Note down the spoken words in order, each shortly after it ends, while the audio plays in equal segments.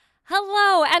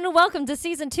Hello, and welcome to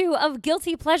Season 2 of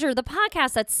Guilty Pleasure, the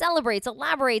podcast that celebrates,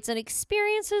 elaborates, and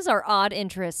experiences our odd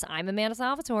interests. I'm Amanda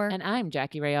Salvatore. And I'm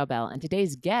Jackie Rayo Bell. And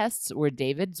today's guests were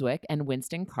David Zwick and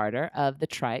Winston Carter of the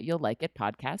Try It You'll Like It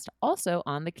podcast, also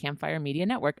on the Campfire Media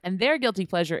Network. And their guilty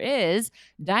pleasure is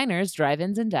diners,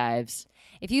 drive-ins, and dives.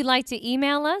 If you'd like to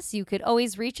email us, you could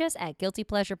always reach us at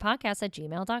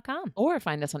guiltypleasurepodcast@gmail.com. Or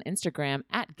find us on Instagram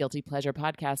at Guilty Pleasure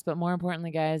Podcast. But more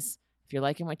importantly, guys, if you're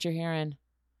liking what you're hearing,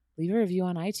 leave a review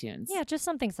on iTunes. Yeah, just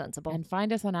something sensible. And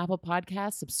find us on Apple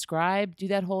Podcasts, subscribe, do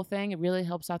that whole thing. It really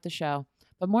helps out the show.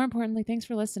 But more importantly, thanks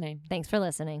for listening. Thanks for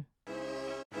listening.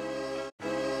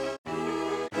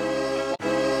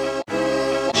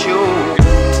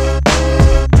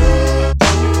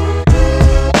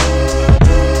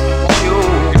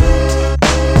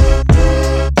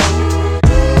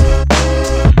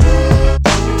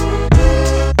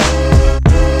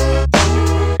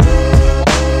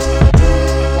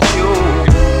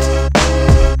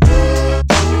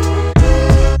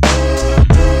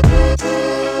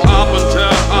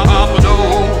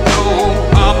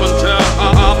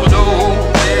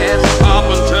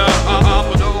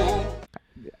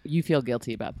 You feel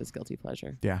guilty about this guilty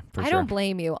pleasure. Yeah, for I sure. don't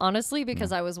blame you, honestly,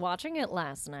 because I was watching it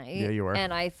last night. Yeah, you were.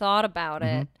 And I thought about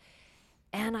it,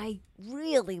 and I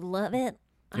really love it.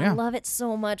 Yeah. I love it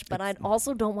so much, but I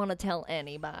also don't want to tell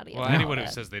anybody. Well, about anyone who it.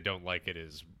 says they don't like it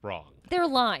is wrong. They're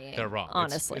lying. They're wrong.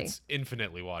 Honestly. It's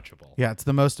infinitely watchable. Yeah, it's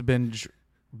the most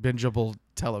bingeable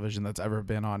television that's ever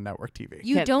been on network TV.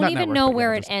 You Can't- don't not even network, know but yeah,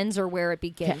 where it just- ends or where it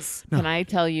begins. Can I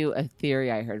tell you a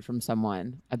theory I heard from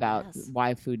someone about Yes.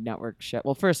 why Food Network show?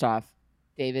 Well, first off,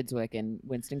 David Zwick and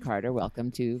Winston Carter,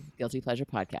 welcome to Guilty Pleasure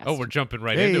Podcast. Oh, we're jumping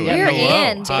right Hey. into We're it.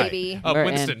 Hello. in, Hi. baby. We're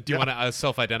Winston, in. do you want to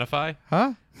self-identify?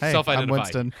 Huh? Hey, I'm Self-identify.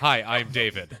 Winston. Hi, I'm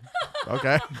David.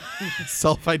 Okay.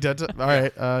 Self-identify. All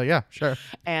right. Yeah, sure.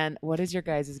 And what is your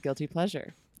guys' guilty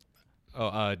pleasure?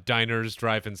 Diners,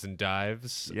 Drive-Ins, and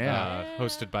Dives. Yeah.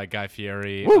 Hosted by Guy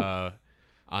Fieri Woo.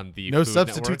 on the No Food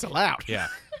substitutes Network. allowed. Yeah.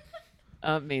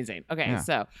 Amazing. Okay, Yeah.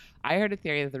 so I heard a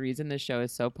theory that the reason this show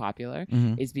is so popular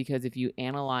is because if you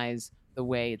analyze the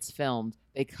way it's filmed,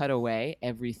 they cut away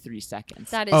every 3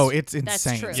 seconds. That is, Oh, it's that's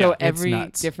insane. true. So It's every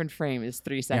nuts. different frame is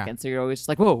 3 seconds. So you're always just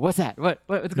like, whoa, what's that? What's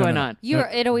No, going no. on?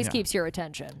 It always Yeah. keeps your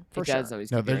attention, for It sure. does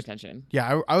always No, keep your there's- attention.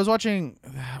 Yeah, I was watching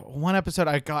one episode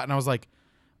I got, and I was like,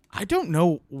 I don't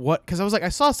know what, because I was like, I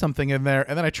saw something in there,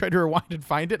 and then I tried to rewind and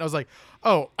find it, and I was like,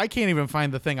 oh, I can't even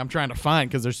find the thing I'm trying to find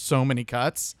because there's so many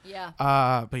cuts. Yeah.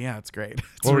 But yeah, it's great. It's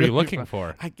What were you really looking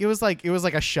fun. for? It was like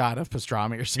a shot of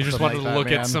pastrami or something. You just wanted like to that, look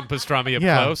man. at some pastrami up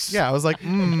yeah, close? Yeah, I was like, let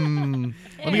me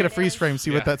get a freeze frame,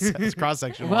 see what that cross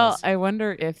section Well, was. I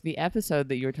wonder if the episode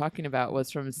that you were talking about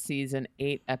was from season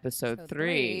 8, episode Episode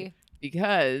 3,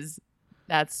 because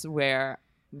that's where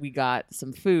we got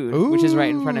some food, which is right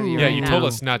in front of you Yeah, right you now. told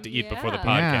us not to eat before the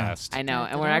Yeah. podcast. I know,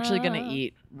 and we're actually going to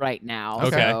eat right now.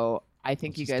 Okay. So I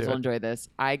think you Let's guys just do will it. enjoy this.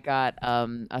 I got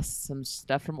some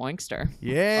stuff from Oinkster.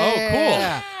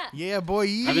 Yeah. Yeah, boy. I've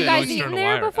Have been you in guys Oyster eaten in a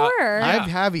there while. before? Yeah. I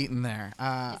have eaten there.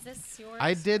 Is this yours?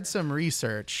 I did some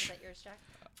research.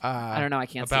 I don't know. I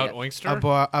can't About see it. Oyster?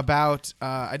 About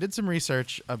I did some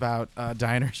research about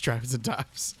diners, drives, and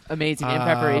dives. Amazing in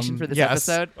preparation for this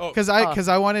episode. Oh. Because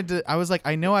I wanted to. I was like,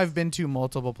 I know I've been to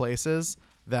multiple places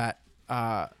that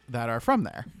are from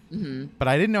there, but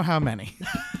I didn't know how many.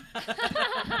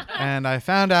 And I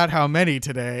found out how many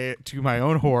today, to my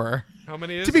own horror. How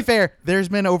many is To be it? fair, there's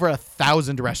been over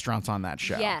 1,000 restaurants on that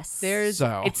show. Yes.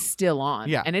 It's still on.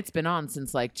 Yeah. And it's been on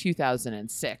since like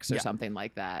 2006 or Yeah. something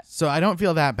like that. So I don't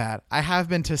feel that bad. I have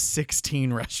been to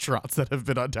 16 restaurants that have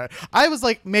been on time. I was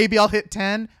like, maybe I'll hit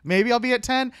 10. Maybe I'll be at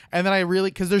 10. And then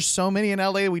because there's so many in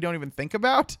LA we don't even think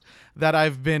about that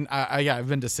I've been, I've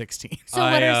been to 16. So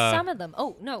what I, are some of them?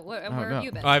 Oh, no. Where no. have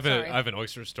you been? I have Sorry. an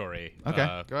oyster story.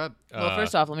 Okay, go ahead. Well,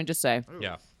 first off, let me just say,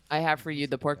 Yeah. I have for you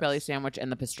the pork belly sandwich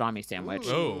and the pastrami sandwich.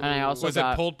 Oh. And I also Was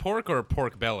got it pulled pork or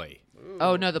pork belly?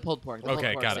 Oh no, the pulled pork. The pulled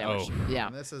Okay, pork got it. sandwich. Oh. Yeah.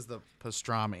 And this is the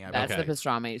pastrami. I That's Okay. the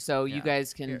pastrami. So you Yeah.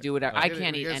 guys can Here. do whatever. I'll I get it.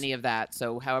 can't You eat guys- any of that.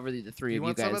 So however the three You of you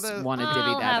want some of guys the- want to divvy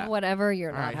I'll that have up. whatever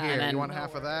you're All not right, having. here. You then- want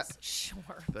half of that? Sure.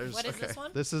 There's- What is okay. this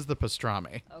one? This is the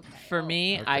pastrami. Okay. For Oh.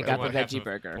 me, Okay. I You got the Want half veggie of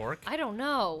burger. Pork? I don't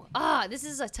know. This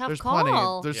is a tough There's call.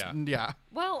 plenty. There's Yeah.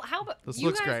 Well, how about This you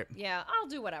looks guys? great. Yeah, I'll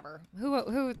do whatever.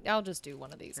 Who? I'll just do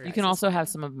one of these. You guys. can It's also fine. have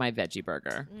some of my veggie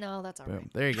burger. No, that's all right. Boom.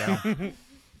 There you go.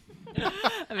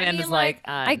 Amanda's mean, like,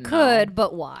 I no. could,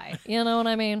 but why? You know what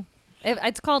I mean?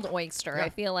 It's called oyster. I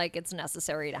feel like it's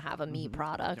necessary to have a meat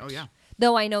product. Oh, yeah.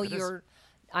 Though I know It is. you're.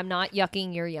 I'm not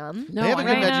yucking your yum. No, they have a good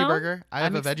right veggie now, burger. I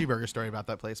have I'm a veggie burger story about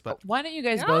that place, but Why don't you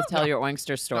guys both tell your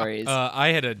Oinkster stories? I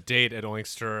had a date at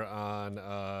Oinkster on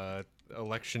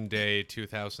election day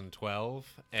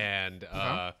 2012, and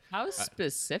How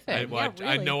specific. I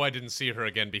really. know I didn't see her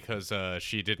again because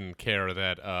she didn't care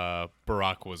that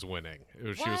Barack was winning. She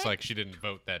was What? like she didn't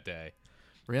vote that day.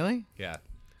 Really? Yeah,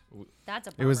 That's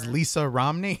a It was bummer. Lisa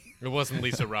Romney. it wasn't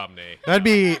Lisa Romney. That'd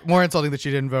be more insulting that she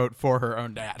didn't vote for her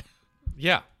own dad.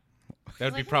 Yeah, that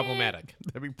would be like, problematic.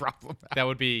 That'd be problematic. That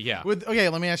would be yeah. Okay,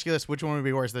 let me ask you this: which one would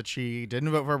be worse, that she didn't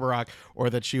vote for Barack, or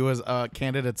that she was a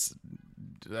candidate's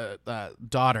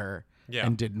daughter Yeah.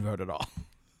 and didn't vote at all?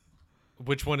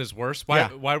 Which one is worse? Why? Yeah.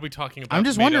 Why are we talking about? I'm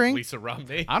just made-up wondering. Lisa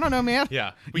Romney. I don't know, man.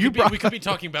 Yeah, You we brought- could be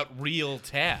talking about real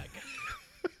tag.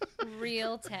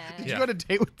 Real tag. Did Yeah. you go on a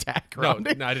date with Tag No,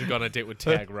 Romney? no, I didn't go on a date with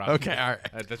Tag Romney. Okay, all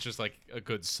right. That's just like a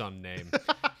good son name.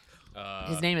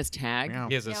 His name is Tag. Yeah.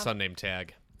 He has a Yeah. son named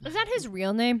Tag. Is that his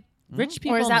real name, Rich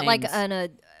people or is that like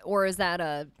names- or is that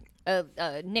a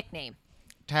nickname?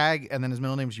 Tag, and then his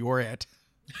middle name's Yorit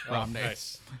Romney.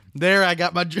 Nice. There, I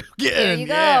got my joke in. There you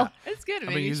go. Yeah. It's good. It I've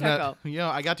made been me using that. chuckle. You know,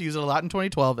 I got to use it a lot in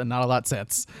 2012 and not a lot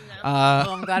since. Well,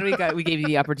 I'm glad we gave you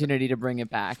the opportunity to bring it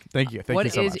back. Thank you. Thank What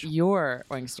you so is much. your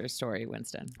Oinkster story,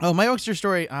 Winston? Oh, my Oinkster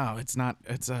story. Oh, it's not.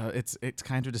 It's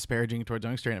kind of disparaging towards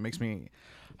Oinkster, and it makes me.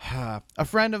 A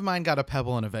friend of mine got a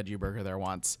pebble in a veggie burger there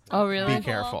once. Oh, really? Be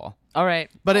careful. All right.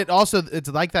 But it's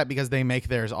like that because they make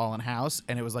theirs all in house,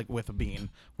 and it was like with a bean.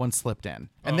 One slipped in,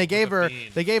 and Oh, they gave her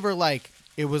with a bean. like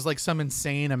it was like some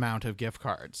insane amount of gift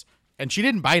cards, and she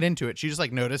didn't bite into it. She just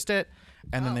like noticed it,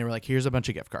 and then they were like, "Here's a bunch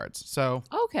of gift cards." So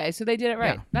Okay, so they did it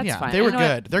right. yeah, That's yeah, fine. they You were know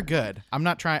what? good. They're good. I'm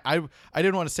not trying. I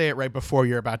didn't want to say it right before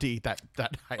you're about to eat that item.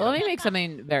 Well, let me make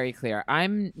something very clear.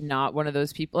 I'm not one of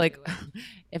those people. Like,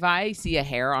 if I see a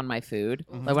hair on my food,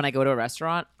 like when I go to a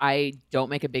restaurant, I don't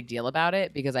make a big deal about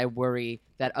it because I worry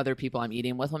that other people I'm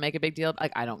eating with will make a big deal.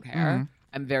 Like, I don't care.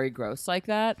 I'm very gross like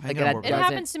that. Like, know that we're It doesn't.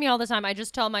 happens to me all the time. I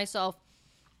just tell myself,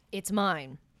 it's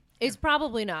mine. It's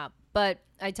probably not, but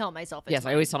I tell myself it's Yes,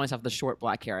 mine. I always tell myself the short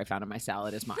black hair I found in my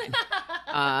salad is mine.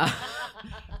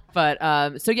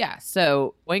 So yeah,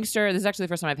 so Oinkster, this is actually the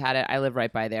first time I've had it. I live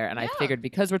right by there, and I figured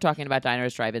because we're talking about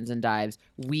diners, drive-ins, and dives,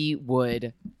 we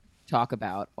would talk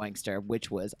about Oinkster,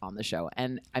 which was on the show.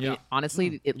 And I mean, Yeah.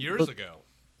 honestly, it Years looked- ago.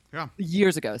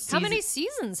 years ago. How many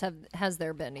seasons has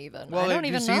there been even? Well, I don't the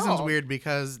even season's know. weird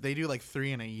because they do like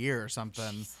 3 in a year or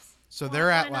something. So Well, they're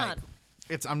why at not? like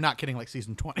it's. I'm not kidding. Like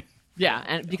season 20. Yeah,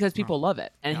 and because people love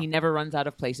it, and he never runs out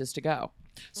of places to go.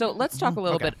 So let's talk a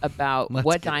little Okay. bit about Let's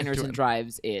what get Diners into and it.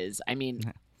 Drives is. I mean,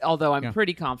 although I'm Yeah.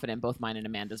 pretty confident both mine and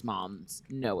Amanda's moms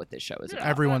know what this show is about.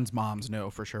 Everyone's moms know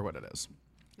for sure what it is.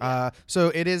 So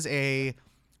it is a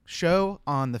show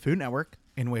on the Food Network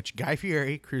in which Guy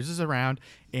Fieri cruises around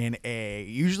in a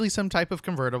usually some type of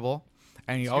convertible,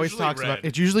 and he always usually talks about red.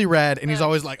 it's usually red, and he's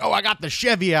always like, "Oh, I got the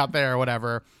Chevy out there," or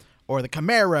whatever, or the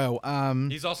Camaro.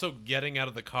 He's also getting out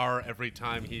of the car every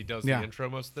time he does Yeah. the intro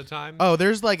most of the time. Oh,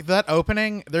 there's like that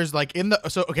opening. There's like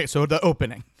so the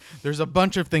opening. There's a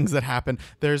bunch of things that happen.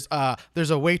 There's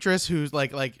a waitress who's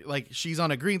like she's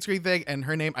on a green screen thing, and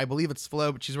her name, I believe it's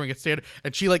Flo, but she's wearing a standard,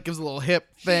 and she like gives a little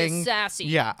hip thing. sassy.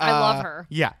 Yeah, I love her.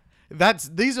 Yeah.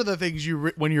 These are the things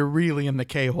when you're really in the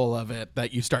K-hole of it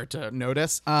that you start to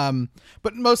notice.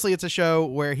 But mostly it's a show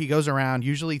where he goes around.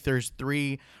 Usually there's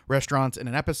 3 restaurants in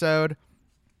an episode.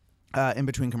 In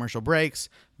between commercial breaks,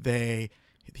 he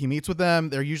meets with them.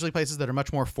 They're usually places that are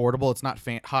much more affordable. It's not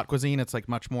hot cuisine. It's like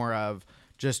much more of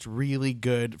just really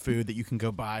good food that you can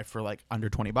go buy for like under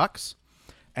 $20.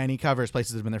 And he covers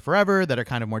places that have been there forever that are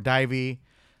kind of more divey.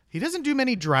 He doesn't do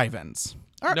many drive-ins.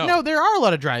 No. No, there are a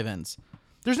lot of drive-ins.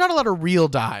 There's not a lot of real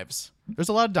dives. There's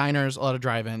a lot of diners, a lot of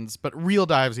drive-ins, but real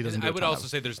dives he doesn't do. I a would ton also of.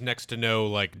 say there's next to no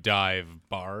like dive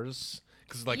bars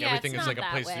because like Yeah, everything it's is not like a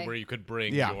that place way. where you could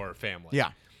bring Yeah. your family. Yeah.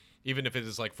 Even if it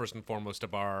is like first and foremost a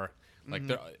bar. Like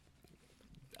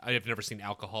I have never seen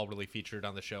alcohol really featured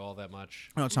on the show all that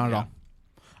much. No, it's not at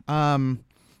all.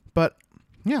 But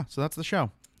yeah, so that's the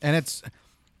show, and it's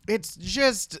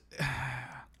just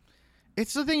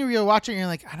it's the thing where you're watching, and you're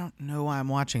like, I don't know why I'm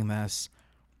watching this,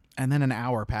 and then an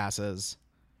hour passes,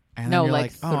 and No, then you're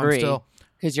like oh, I'm 3, still.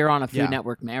 because you're on a Food Yeah.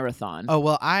 Network marathon, Oh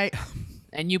well,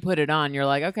 and you put it on. You're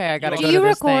like, okay, I gotta Do go you to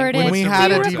this record thing. it? when we Do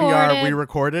had you a record DVR, it? we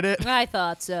recorded it, I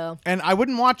thought so. and I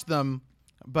wouldn't watch them,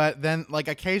 but then like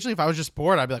occasionally, if I was just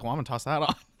bored, I'd be like, well, I'm gonna toss that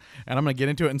on. And I'm going to get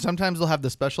into it. And sometimes they'll have the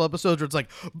special episodes where it's like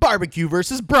barbecue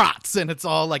versus brats. And it's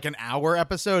all like an hour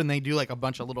episode. And they do like a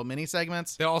bunch of little mini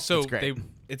segments. They also It's great.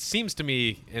 it seems to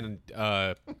me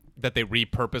that they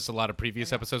repurpose a lot of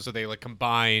previous episodes, so they like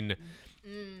combine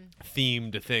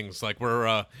themed things. Like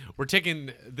we're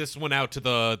taking this one out to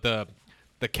the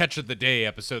catch of the day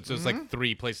episode. So it's like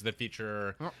 3 places that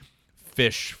feature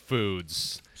fish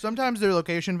foods. Sometimes they're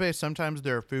location based, sometimes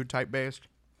they're food type based,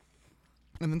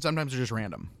 and then sometimes they're just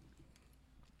random.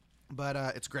 But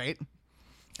it's great.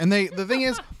 And the thing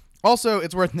is, also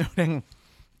it's worth noting,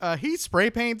 he spray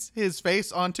paints his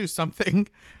face onto something.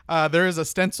 There is a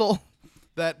stencil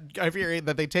that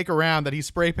they take around that he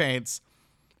spray paints.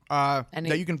 And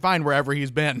that you can find wherever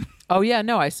he's been. Oh yeah,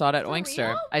 no, I saw it at Oinkster.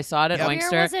 real? I saw it at Yep.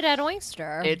 Oinkster. Where was it at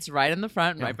Oinkster? It's right in the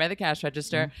front, Yeah. right by the cash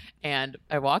register. And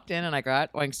I walked in and I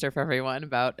got Oinkster for everyone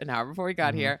about an hour before we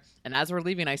got here. And as we're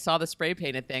leaving, I saw the spray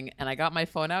painted thing and I got my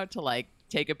phone out to like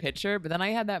take a picture. But then I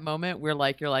had that moment where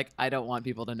like you're like, I don't want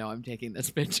people to know I'm taking this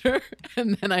picture.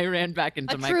 And then I ran back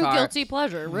into a my true car. guilty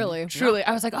pleasure, really. Truly,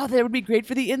 I was like, oh, that would be great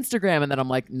for the Instagram. And then I'm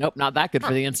like, nope, not that good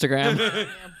for the Instagram.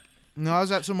 No, I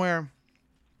was at somewhere.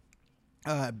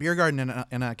 Beer Garden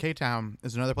in K-Town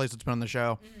is another place that's been on the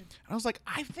show. I was like,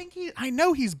 I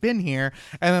know he's been here.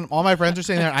 And then all my friends are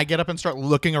sitting there, and I get up and start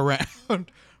looking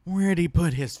around. Where'd he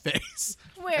put his face?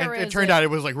 Where and is it turned it? out it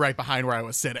was like right behind where I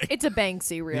was sitting. It's a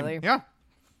Banksy, really. Yeah.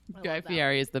 Guy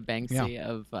Fieri is the Banksy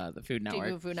of the Food Network.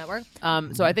 Daegu Food Network.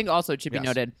 So I think also it should be Yes.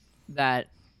 noted that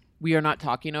we are not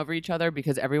talking over each other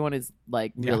because everyone is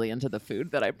like Yeah. really into the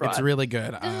food that I brought. It's really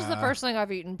good. This is the first thing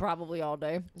I've eaten probably all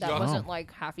day. That Oh. wasn't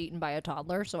like half eaten by a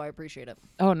toddler, so I appreciate it.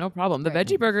 Oh, no problem. The Right.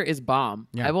 veggie burger is bomb.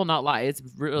 Yeah. I will not lie. It's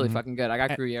really fucking good. I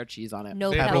got Gruyere cheese on it. No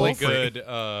They have pebble really free. good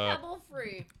Pebble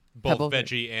free. both Pebble free.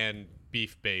 veggie and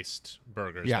beef based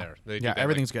burgers Yeah. there. They do Yeah, that,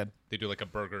 everything's like, good. They do like a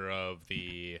burger of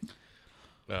the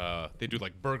they do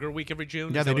like Burger Week every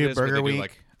June. Yeah, Is they that what do it is? Where Burger they Week. do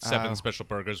like 7 Uh, special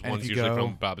burgers. and One's if you usually go-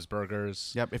 from Bob's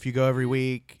Burgers. Yep. If you go every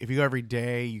week, if you go every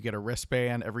day, you get a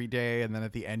wristband every day, and then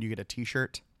at the end you get a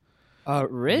T-shirt. A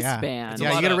wristband. It's a Yeah,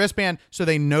 lot you get a of- wristband, so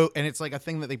they know, and it's like a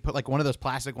thing that they put, like one of those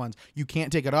plastic ones. You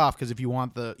can't take it off because if you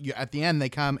want at the end they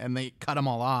come and they cut them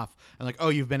all off and like, oh,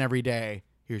 you've been every day.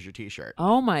 Here's your T-shirt.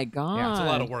 Oh my god. It's a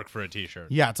lot of work for a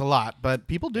T-shirt. Yeah, it's a lot, but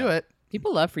people do it.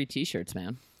 People love free T-shirts,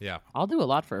 man. Yeah. I'll do a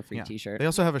lot for a free Yeah. T-shirt. They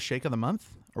also have a shake of the month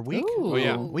or week. Ooh. Oh,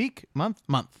 yeah. Week, month.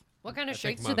 What kind of I think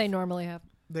shakes do month. they normally have?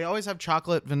 They always have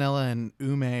chocolate, vanilla, and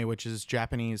ume, which is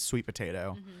Japanese sweet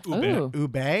potato. Ube. Ooh.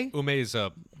 Ube? Ume is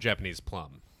a Japanese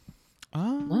plum.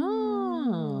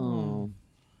 Oh.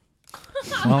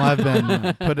 Well, I've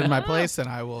been put in my place, and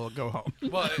I will go home.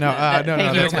 Well, No, Thank no, you no.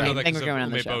 for That's coming. fine. Like Thank you for coming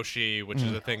on the show. Umeboshi, which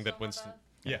is a thing that Winston.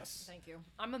 Yes. Thank you.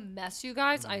 I'm a mess, you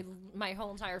guys. My whole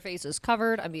entire face is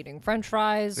covered. I'm eating French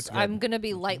fries. It's good. I'm gonna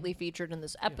be lightly featured in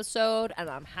this episode, and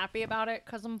I'm happy about it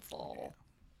because I'm full.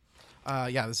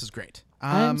 Yeah, this is great.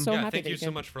 I'm so Yeah, happy thank that you you so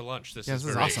came. much for lunch. This Yeah, is this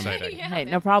is very awesome. exciting. Hey,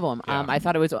 no problem. Yeah. I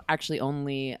thought it was actually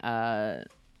only.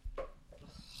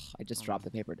 I just dropped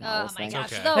the paper Oh towels my thing.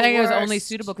 gosh, Okay. the I think it was only worst.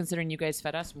 suitable considering you guys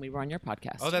fed us when we were on your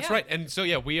podcast. Oh, that's Yeah. right. And so,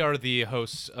 yeah, we are the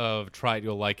hosts of Try It,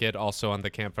 You'll Like It, also on the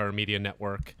Campfire Media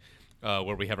Network,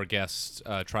 where we have our guests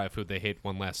try a food they hate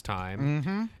one last time.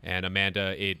 Mm-hmm. And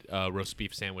Amanda ate roast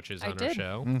beef sandwiches I on our did.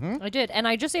 show. I did, and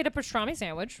I just ate a pastrami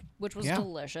sandwich, which was Yeah.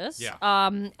 delicious. Yeah.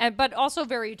 But also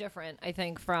very different, I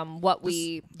think, from what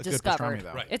we That's good discovered. pastrami,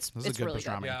 though. Right. It's This is a it's good really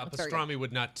pastrami. good. Yeah, It's very good. pastrami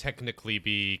would not technically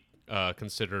be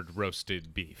considered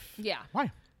roasted beef. Yeah.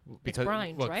 Why? Because,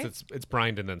 brined, well, right? It's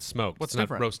brined and then smoked. What's it's not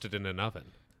different? roasted in an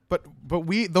oven. But the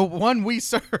one we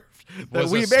served that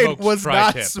Was we a made smoked was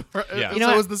tri-tip. not. Yeah. You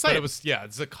know, it was the But same. it was, yeah,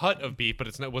 it's a cut of beef, but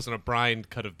it wasn't a brined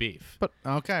cut of beef. But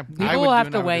okay, People will have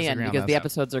to weigh in because the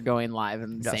episode. episodes are going live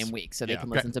in the Yes. same week, so they Yeah. can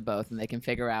Okay. listen to both and they can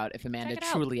figure out if Amanda Check it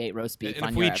out. truly ate roast beef And on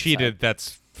if your we episode. cheated,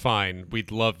 that's fine.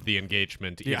 We'd love the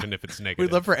engagement, Yeah. even if it's negative.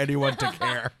 We'd love for anyone to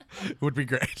care. It would be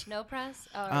great. No press.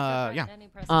 yeah. Any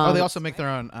press. Oh, they also make their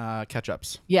own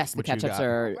ketchups. Yes, the which you ketchups got.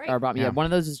 are Great. brought me. Yeah. Yeah, one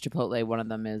of those is Chipotle. One of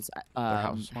them is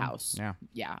house. Yeah.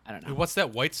 Yeah, I don't know. What's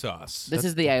that white sauce? This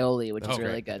is the aioli, which is Okay.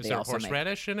 really good. Is They there also make.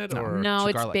 horseradish in it? No. Or No, It's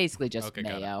it's garlic. basically just Okay,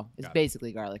 got it. mayo. It's Got it.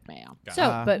 basically garlic mayo. Got So,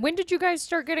 Uh, but when did you guys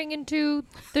start getting into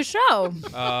the show?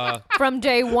 Uh, From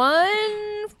day one?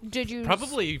 Did you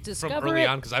probably from discover early it?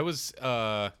 on, because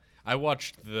I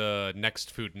watched the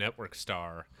Next Food Network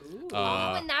star.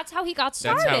 Oh, and that's how he got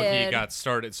started. That's how he got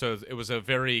started. So it was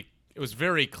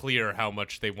very clear how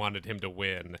much they wanted him to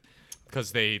win,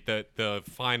 because the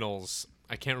finals.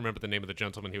 I can't remember the name of the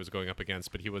gentleman he was going up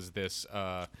against, but he was this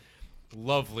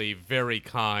lovely, very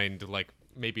kind,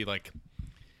 maybe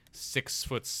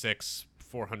 6'6",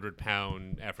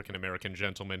 400-pound African American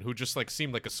gentleman who just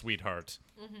seemed like a sweetheart.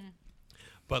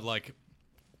 But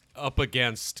up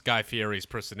against Guy Fieri's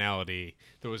personality,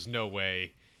 there was no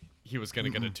way he was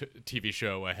going to get a TV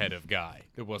show ahead of Guy.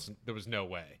 There was no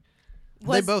way.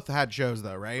 They both had shows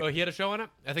though, right? Oh, he had a show on it?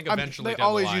 I think I mean, eventually they down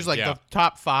always the line, use yeah. the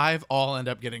top 5 all end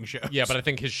up getting shows. Yeah, but I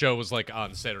think his show was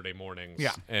on Saturday mornings.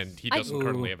 Yeah. And he doesn't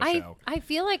currently have a show. I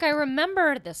feel like I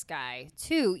remember this guy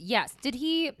too. Yes. Did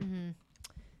he?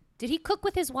 Did he cook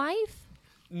with his wife?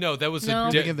 No, that was No.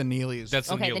 a Thinking of the Neelys. That's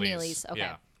the Okay, the Neelys. Neelys, okay.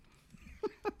 Yeah.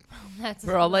 That's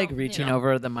We're all like well, reaching you know,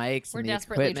 over the mics We're and the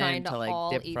desperately trying equipment to to like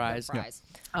all dip eat fries. the fries.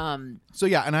 So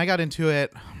yeah, and I got into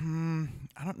it.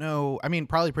 I don't know. I mean,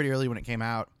 probably pretty early when it came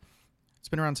out. It's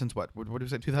been around since what? What did you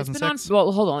say? It's been on. 2006.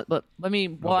 Well, hold on. Let me.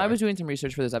 Well, I boy. was doing some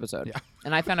research for this episode, Yeah.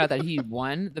 and I found out that he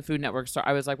won the Food Network star.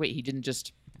 I was like, wait, he didn't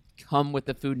just come with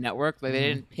the Food Network. Like, they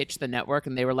didn't pitch the network,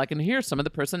 and they were like, and here's some of the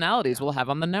personalities we'll have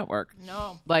on the network.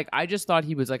 No. Like, I just thought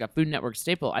he was like a Food Network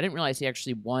staple. I didn't realize he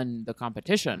actually won the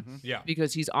competition. Yeah.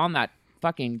 Because he's on that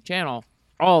fucking channel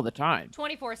all the time,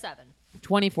 24/7.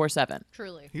 24/7.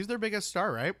 Truly. He's their biggest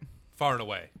star, right? Far and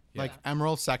away. Yeah. Like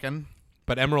Emerald second.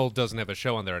 But Emerald doesn't have a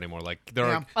show on there anymore. Like there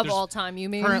Yeah. are Of there's- all time, you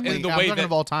mean? Currently, And the I'm way talking that-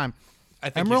 of all time. I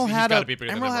think Emerald he's had gotta a be bigger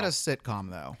than Emerald had a Emerald. sitcom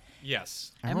though.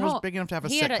 Yes. Emerald was big enough to have a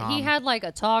he sitcom. had like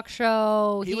a talk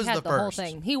show. He was had the whole first.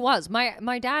 thing. He was.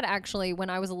 My dad actually, when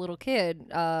I was a little kid,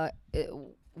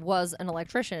 was an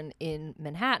electrician in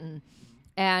Manhattan,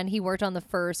 and he worked on the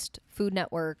first Food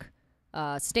Network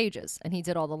stages, and he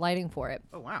did all the lighting for it.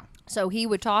 Oh wow. So he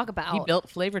would talk about. He built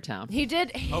Flavortown. He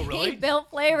did. Oh, really? He built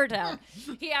Flavortown.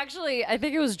 He actually, I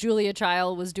think it was Julia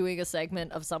Child was doing a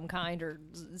segment of some kind or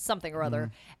something or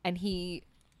other, and he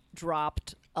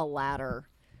dropped a ladder.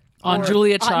 On Or-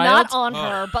 Julia Child? not on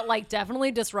her, but like definitely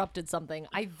disrupted something.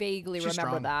 I vaguely She's remember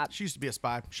strong. that. She used to be a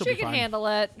spy. She'll She be can fine. handle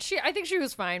it. I think she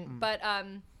was fine, but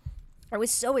I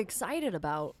was so excited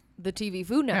about the TV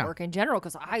Food Network in general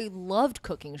because I loved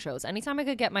cooking shows. Anytime I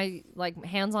could get my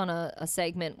hands on a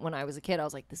segment when I was a kid, I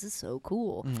was like, "This is so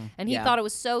cool." And he Yeah. thought it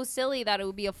was so silly that it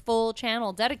would be a full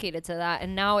channel dedicated to that,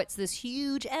 and now it's this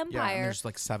huge Yeah, and empire. there's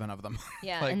like 7 of them.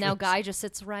 Yeah, Like, and now it's- Guy just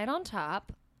sits right on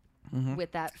top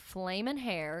with that flaming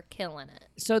hair, killing it.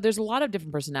 So there's a lot of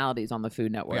different personalities on the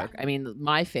Food Network. Yeah. I mean,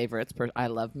 my favorites. I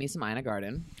love me some Ina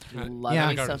Garten. Love Yeah. me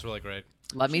Anna Garden's some. really great.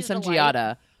 Love me She's some a light.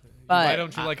 Giada. Why But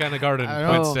don't you like Anna Garden, I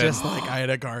don't Winston? dislike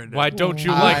Ida Garden. Why don't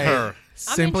you like I her?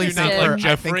 Simply interested. think Not her, like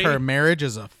I think Jeffrey? her marriage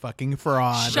is a fucking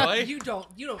fraud. Shut- Really? You don't.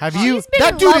 Have She's you? been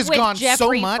That in dude love has with gone so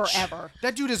Jeffrey much. forever.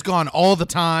 That dude has gone all the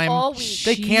time. All week.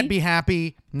 They She- can't be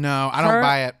happy. No, I don't her-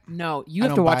 buy it. No, you I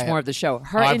have to don't watch buy more it. of the show.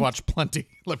 Oh, I've watched plenty.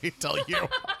 Let me tell you.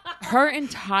 Her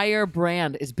entire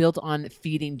brand is built on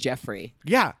feeding Jeffrey.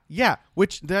 Yeah.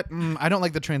 Which I don't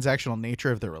like the transactional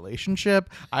nature of the relationship.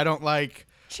 I don't like.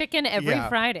 Chicken every Yeah.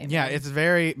 Friday. Yeah, man.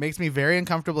 it's makes me very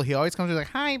uncomfortable. He always comes to like,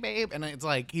 "Hi, babe," and it's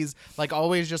like he's like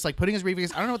always just like putting his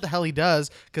briefcase. I don't know what the hell he does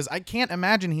because I can't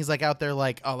imagine he's like out there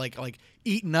like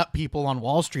eating up people on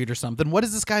Wall Street or something. What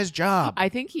is this guy's job? I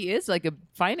think he is like a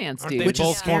finance Aren't dude. they Which is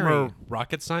both scary. former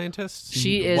rocket scientists?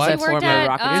 She is What? a She former worked at,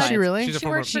 rocket Is she scientist. really? She's a She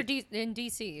former- worked for in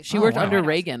DC. She Oh, worked wow. under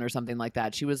Reagan or something like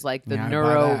that. She was like the Yeah, I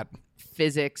buy that.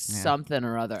 neurophysics something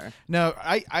or other. No,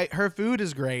 I her food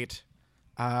is great.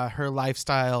 Her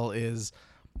lifestyle is.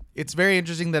 It's very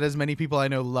interesting that as many people I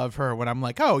know love her. When I'm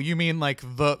like, oh, you mean like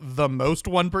the most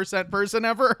 1% person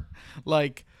ever?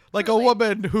 like a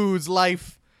woman whose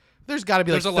life. There's got to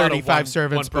be like There's a lot of 35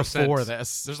 servants 1%. before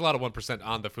this. There's a lot of 1%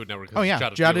 on the Food Network. Oh yeah,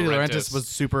 Giada De Laurentiis was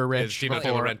super Is rich Gina De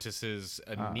before.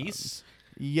 Laurentiis' niece?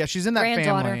 Yeah, she's in that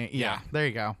Granddaughter. family. Yeah, there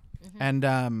you go. Mm-hmm.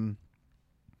 And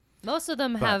Most of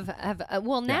them have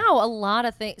now a lot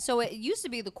of things. So it used to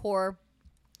be the core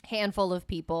handful of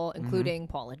people, including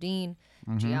Paula Dean,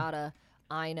 Giada,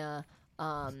 Ina,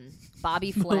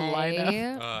 Bobby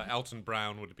Flay, Alton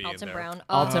Brown would be in Alton there. Brown.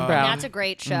 Alton Brown. That's a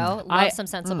great show. Love I- some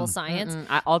sensible science.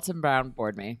 Alton Brown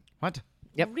bored me. what?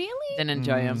 Yep. Really? Didn't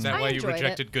enjoy him. Is that I why you enjoyed it.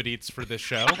 rejected Good Eats for this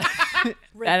show?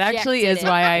 That actually is Rejected it.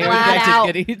 why I Flat out.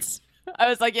 rejected Good Eats. I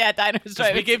was like, yeah, Diners Because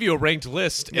Drive. we gave you a ranked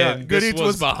list, and Good this Eats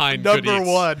was behind Good number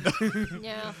Eats. 1.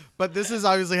 Yeah. But this is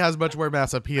obviously has much more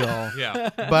mass appeal. Yeah.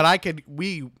 But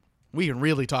we can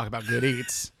really talk about Good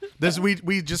Eats. This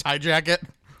we just hijack it.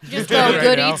 Just go Right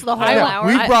Good now. Eats the whole I- hour.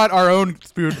 We brought our own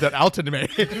food that Alton made.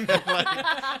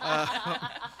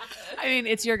 I mean,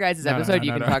 it's your guys' No, no, episode. no,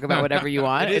 you no, can no. talk about whatever you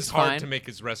want. It is it's hard fine. to make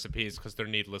his recipes because they're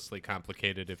needlessly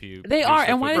complicated if you. They use are,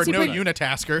 the and why food does For he no bring-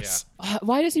 unitaskers.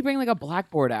 Why does he bring like a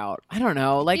blackboard out? I don't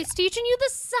know. Like, He's teaching you the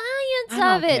science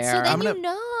I of don't it, so care. then I'm gonna- you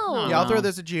know. Yeah, I'll throw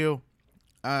this at you.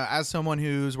 As someone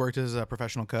who's worked as a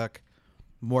professional cook,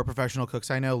 more professional cooks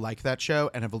I know like that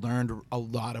show and have learned a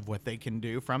lot of what they can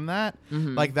do from that.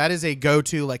 Like that is a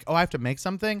go-to. Like, oh, I have to make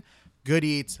something. Good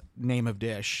Eats, name of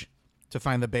dish, to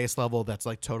find the base level that's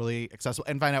like totally accessible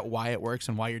and find out why it works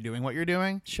and why you're doing what you're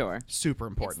doing. sure. Super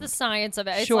It's important. the science of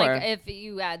it. It's Sure. like if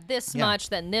you add this Yeah. much,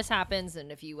 then this happens,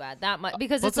 and if you add that much,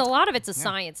 because well, it's a lot of it's a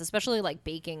science, especially like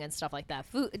baking and stuff like that.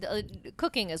 Food,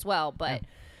 cooking as well, but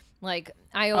Like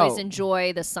I always Oh.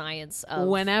 enjoy the science of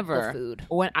Whenever the food.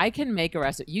 when I can make a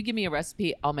recipe, you give me a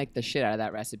recipe, I'll make the shit out of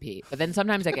that recipe. But then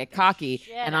sometimes I get cocky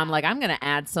and I'm like, I'm gonna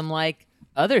add some like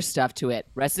other stuff to it.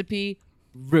 Recipe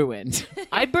ruined.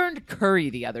 I burned curry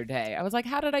the other day. I was like,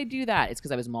 how did I do that? It's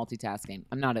because I was multitasking.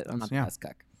 I'm not the yeah. best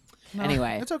cook.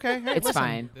 Anyway, It's okay. Hey, it's listen.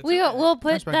 fine. We'll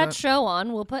put respect that that. show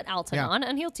on. We'll put Alton Yeah. on,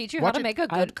 and he'll teach you Watch how to it. make a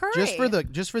good curry.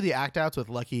 Just for the act outs with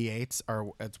Lucky Yates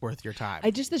it's worth your time.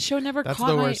 The show never That's caught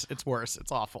the my worst. It's worse.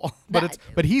 It's awful. But That-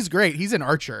 but he's great. He's an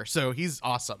Archer, so he's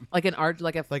awesome. like an art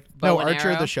like a Like bow no and Archer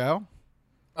arrow? the show.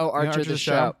 Oh, Archer, Archer the the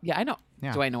show. show? Yeah, I know.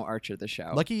 Yeah. Do I know Archer the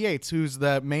show? Lucky Yates, who's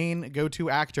the main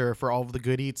go-to actor for all of the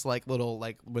Good Eats, like little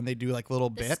like when they do like little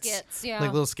The bits, skits, yeah.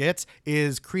 like little skits,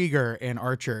 is Krieger and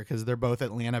Archer because they're both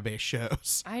Atlanta-based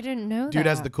shows. I didn't know that. Dude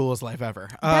has the coolest life ever.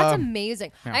 That's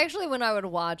amazing. I actually, when I would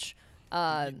watch,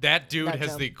 That dude That has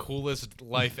joke. the coolest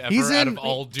life ever He's out in of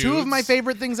all dudes. two of my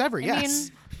favorite things ever. I Yes.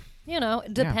 mean, you know,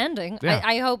 depending. Yeah.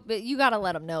 I hope that you got to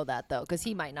let him know that though, because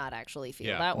he might not actually feel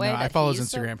Yeah. that way. No, I that follow his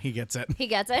he's so- Instagram. He gets it. He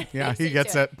gets it. Yeah, He's he into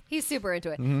gets it. He's super into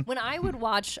it. When I would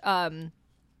watch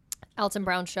Alton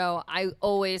Brown show, I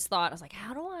always thought, I was like,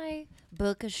 how do I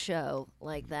book a show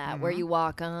like that where you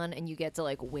walk on and you get to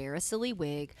like wear a silly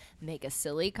wig, make a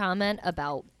silly comment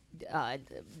about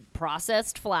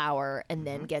processed flour, and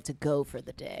then get to go for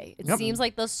the day? It Yep. seems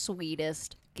like the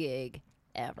sweetest gig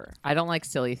ever. I don't like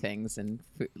silly things and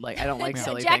like I don't like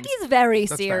silly Jackie's things. very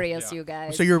fair. serious, you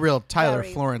guys. So you're a real Tyler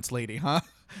Very- Florence lady, huh?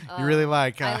 You really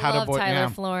like I how love to boil. Tyler Yeah.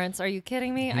 Florence. Are you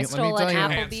kidding me? I Let me stole tell an you.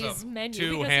 Applebee's Handsome. menu. Too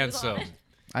because he was handsome. on it.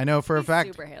 I know for a He's fact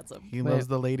super handsome. he loves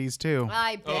the ladies too.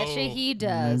 I bet you Oh. he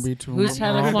does. Maybe two Who's of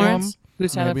Tyler them. Florence?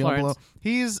 Who's Tyler Maybe a little Florence? below.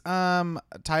 He's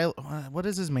Tyler. What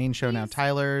is his main show now?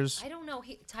 Tyler's I don't know.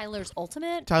 Tyler's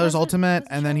Ultimate. Tyler's was it- Ultimate, was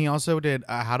the and then show? he also did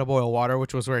How to Boil Water,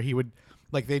 which was where he would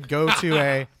like they'd go to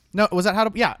a no. Was that How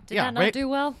to? Yeah, Did yeah, that not right. do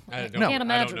well? I I don't- can't I don't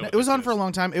imagine. know. It was on for a Yes.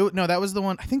 long time. No, that was the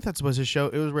one. I think that was his show.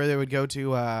 It was where they would go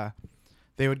to.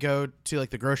 They would go to like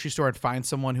the grocery store and find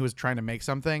someone who was trying to make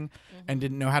something and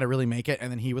didn't know how to really make it, and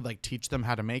then he would like teach them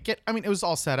how to make it. I mean, it was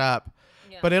all set up,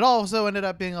 but it also ended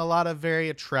up being a lot of very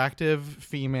attractive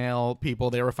female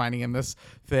people they were finding in this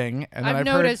thing. And then I've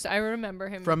I've heard noticed. I remember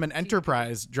him from an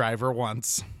Enterprise driver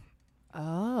once.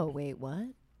 Oh wait, what?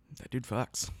 That dude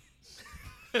fucks.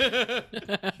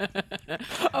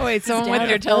 Oh wait, someone down with to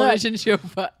your fuck. television show.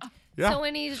 Yeah. So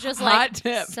when he's just Hot like,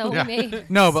 tip. so Yeah. we made,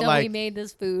 No, but so like- we made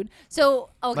this food. So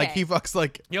okay, Like he fucks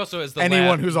like He also has the anyone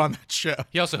lab- who's on that show.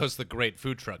 He also hosts the Great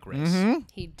Food Truck Race. Mm-hmm.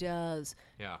 he does.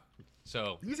 Yeah.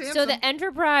 So So the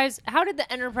Enterprise. How did the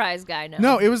Enterprise guy know?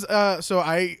 No, it was so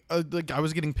I like I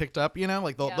was getting picked up, you know,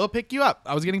 like they'll pick you up.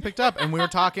 I was getting picked up and we were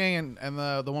talking and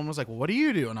the one was like, well, what do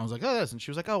you do? And I was like, oh, this. And she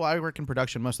was like, oh, well, I work in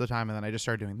production most of the time, and then I just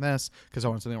started doing this because I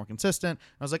want something more consistent.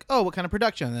 And I was like, oh, what kind of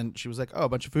production? And then she was like, oh, a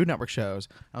bunch of Food Network shows.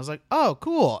 I was like, oh,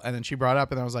 cool. And then she brought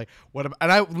up and I was like, what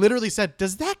and I literally said,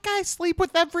 does that guy sleep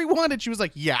with everyone? And she was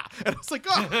like, yeah. And I was like,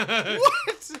 oh,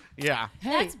 what? Yeah.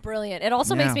 That's brilliant. It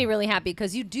also Yeah. makes me really happy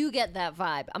because you do get that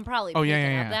vibe. I'm probably Oh, yeah,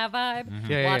 picking yeah, up yeah. that vibe.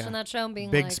 Yeah, yeah, watching yeah. that show and being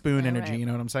Big like, spoon yeah, energy, right. you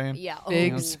know what I'm saying? Yeah.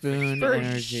 Big oh, spoon for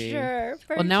energy. Sure.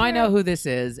 For Well, now I sure. know who this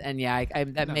is, and yeah,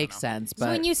 that makes sense. So But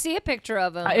when you see a picture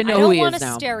of him, I know don't who he want is to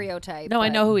now. stereotype. no, I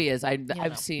but- know who he is.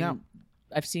 know.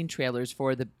 I've seen trailers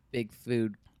for the big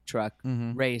food truck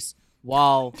Mm-hmm. race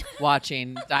while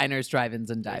watching diners,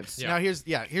 drive-ins, and dives. Yeah. Now here's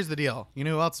the deal. You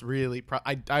know who else really?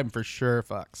 I'm for sure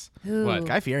fucks. Who? What?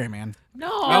 Guy Fieri, man. No,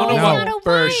 no, He's what? not a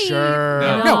for wife. sure.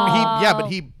 No. But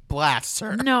he blasts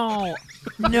her. no.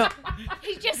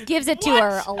 He just gives it to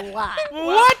her a lot.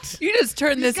 What? You just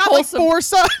turned He's this got like wholesome. 4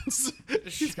 sons.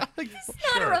 He's got like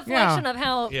Not a reflection of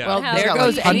how, Yeah. Well, how there how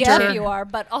goes DF Hunter. you are,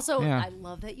 but also Yeah. I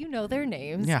love that you know their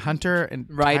names. yeah, Hunter and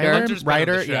Ryder. Tyler? Hunter's been on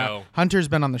the Ryder, yeah. show. Hunter's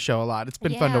been on the show a lot. It's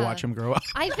been fun to Yeah. watch him grow up.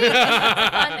 I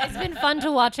think it's been fun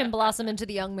to watch him blossom into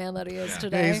the young man that he is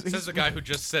today. he's- this is a guy who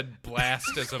just said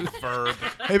blast as a verb.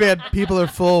 Hey man, people are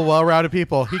full, well-rounded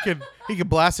people. He could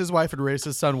blast his wife and raise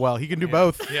his son well. He can do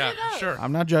both. Yeah, sure.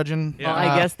 I'm not judging. Yeah. Well,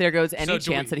 I guess there goes any So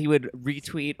do chance we- that he would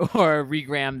retweet or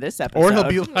regram this episode. Or he'll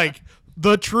be like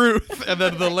the truth and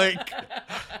then the link.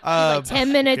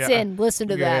 10 minutes yeah. in, listen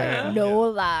to that. Yeah. No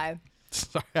lie.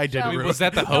 Sorry, I did. So- ruin Was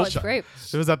that the it. Oh, it's host? great.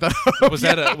 It was at the. Was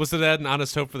that an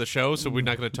honest hope for the show? So we're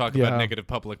not going to talk Yeah. about negative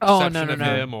public Oh, perception no, of no,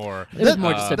 no. him, or It was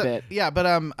more just a bit. Yeah, but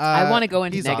I want to go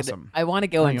into he's negative. Awesome. I want to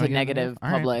go you into wanna get into negative that?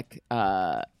 All right.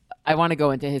 public. I want to go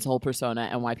into his whole persona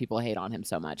and why people hate on him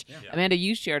so much. Amanda,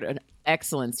 you shared an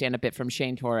excellent stand-up bit from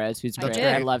Shane Torres, who's great. did.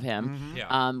 I love him.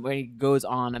 Yeah. Where he goes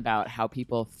on about how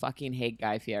people fucking hate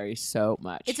Guy Fieri so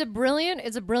much. It's a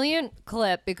brilliant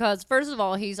clip because first of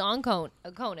all, he's on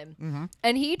Conan,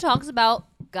 and he talks about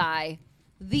Guy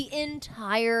the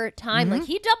entire time. Like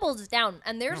he doubles down,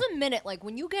 and there's a minute like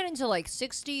when you get into like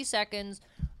 60 seconds,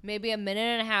 maybe a minute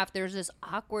and a half, there's this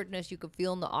awkwardness you could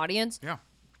feel in the audience. Yeah.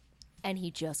 And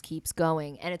he just keeps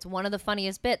going, and it's one of the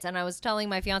funniest bits. And I was telling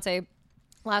my fiance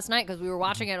last night because we were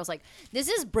watching it, I was like, this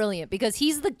is brilliant because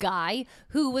he's the guy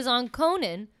who was on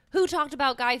Conan who talked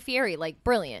about Guy Fieri. Like,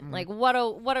 brilliant. Like, what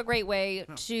a great way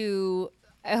to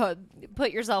put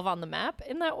yourself on the map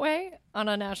in that way on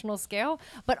a national scale.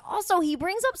 But also he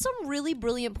brings up some really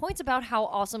brilliant points about how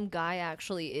awesome Guy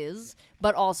actually is,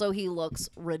 but also he looks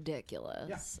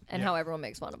ridiculous and how everyone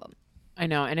makes fun of him. I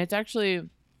know, and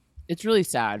it's really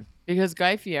sad because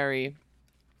Guy Fieri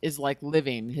is like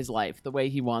living his life the way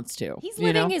he wants to. He's you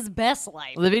living know? his best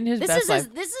life. Living his best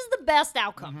life. This is the best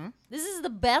outcome. This is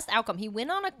the best outcome. He went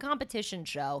on a competition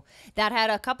show that had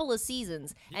a couple of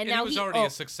seasons, and now he was already a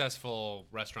successful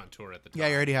restaurateur at the time. Yeah,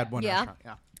 you already had one Yeah. restaurant.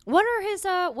 Yeah.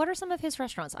 What are some of his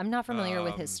restaurants? I'm not familiar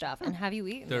with his stuff. And have you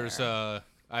eaten There's there?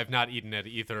 I've not eaten at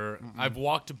either. I've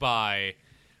walked by,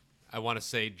 I want to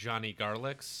say Johnny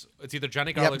Garlic's. It's either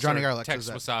Johnny Garlic's Johnny or Garlic's Tex is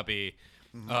it. Wasabi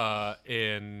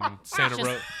in Santa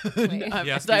Rosa. Wait.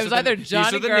 Yes, So it these was are either these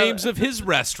Johnny are the Garlic- names of his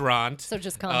restaurant. So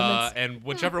just condiments. And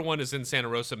whichever one is in Santa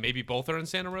Rosa, maybe both are in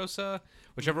Santa Rosa.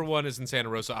 Whichever one is in Santa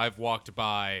Rosa, I've walked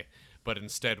by, but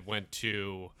instead went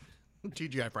to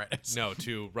TGI Fridays.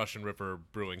 to Russian River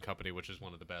Brewing Company, which is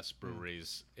one of the best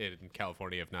breweries in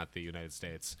California, if not the United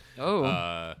States.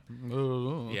 Oh.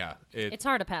 Yeah, It's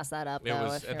hard to pass that up, it though.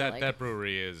 was if you're that like, that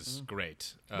brewery is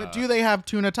great. But do they have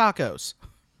tuna tacos?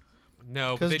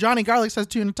 No, Because they, Johnny Garlic says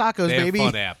tuna tacos, they baby.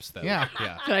 have fun apps though. Yeah.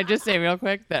 yeah. Can I just say real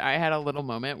quick that I had a little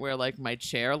moment where like my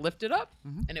chair lifted up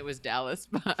and it was Dallas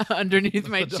underneath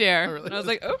my chair. Really? And I was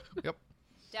like, oh. Yep.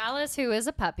 Dallas, who is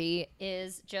a puppy,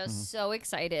 is just so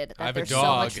excited I that have a there's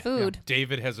dog. so much food.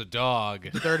 David has a dog.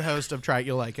 Third host of Try It,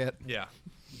 You'll Like It. Yeah.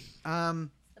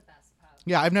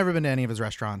 Yeah, I've never been to any of his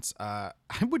restaurants. I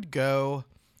would go.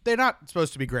 They're not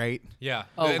supposed to be great. Yeah.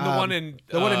 Oh. And the one in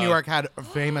New York had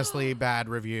famously bad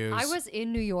reviews. I was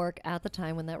in New York at the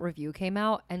time when that review came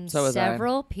out, and So was I.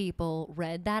 several people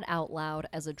read that out loud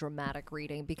as a dramatic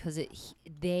reading because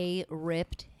they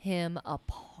ripped him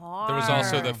apart. There was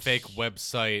also the fake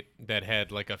website that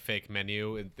had like a fake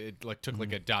menu. It like took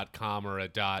like a .com or a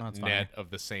 .net of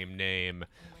the same name.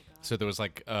 So there was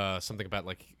like something about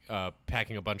like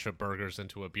packing a bunch of burgers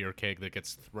into a beer keg that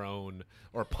gets thrown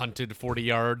or punted 40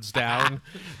 yards down.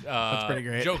 That's pretty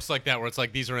great. Jokes like that where it's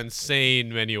like these are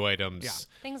insane menu items. Yeah.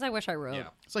 things I wish I wrote. Yeah.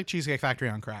 It's like Cheesecake Factory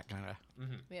on crack, kind of.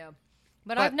 Yeah.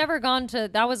 But I've never gone to.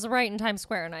 That was right in Times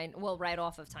Square, and right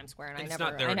off of Times Square, and And I it's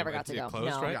never, not there I never anymore. got to It go.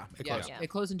 closed, no. right? Yeah, it Yeah, closed. Yeah. it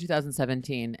closed in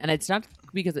 2017, and it's not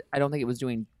because I don't think it was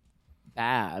doing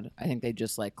bad. I think they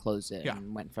just like closed it Yeah.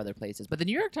 and went for other places. But the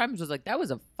New York Times was like, that was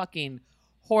a fucking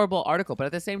horrible article. But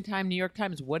at the same time, New York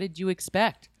Times, what did you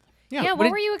expect? Yeah,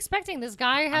 what were you expecting? This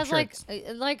guy has sure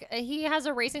he has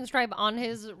a racing stripe on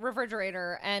his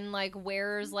refrigerator and like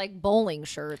wears like bowling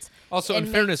shirts. Also, and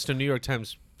in fairness to New York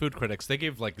Times food critics, they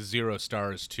gave like 0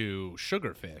 stars to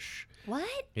Sugarfish. What?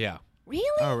 Yeah. Really?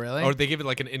 Oh, really? Or they give it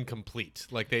like an incomplete.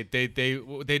 Like they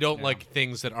don't like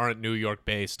things that aren't New York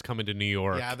based come into New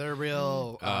York. Yeah, they're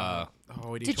real.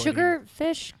 Did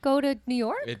Sugarfish go to New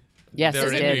York? Yes, they're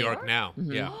it in did. New York now.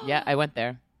 Mm-hmm. Yeah. Yeah, I went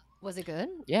there. Was it good?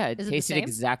 Yeah, it Is it the tasted same?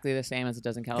 exactly the same as it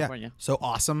does in Yeah. California. So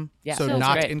awesome. Yeah. So So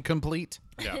not great. incomplete.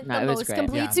 Yeah. No, The it was most great.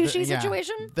 complete Yeah, sushi yeah.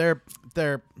 situation? They're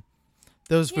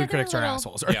those food they're critics are little-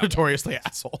 assholes. Are Yeah. notoriously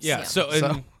assholes. Yeah. So, So-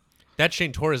 and that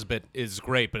Shane Torres bit is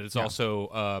great, but it's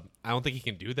also I don't think he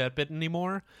can do that bit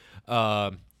anymore.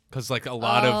 Because like a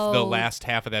lot of the Oh, last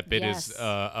half of that bit yes. is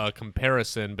a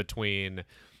comparison between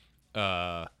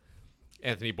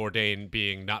Anthony Bourdain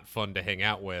being not fun to hang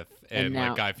out with, and now-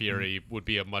 like Guy Fieri would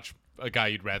be a guy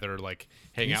you'd rather like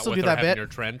hang You out still with do or that have in bit? your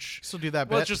trench. Still do that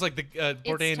Well, bit. it's just like the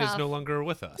Bourdain is tough. no longer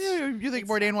with us. You think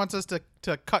Bourdain wants us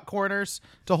to cut corners,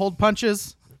 to hold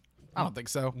punches? I don't think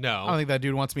so. No. I don't think that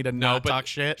dude wants me to No, not but talk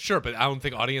shit. Sure, but I don't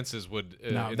think audiences would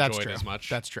No, enjoy that's it true. as much.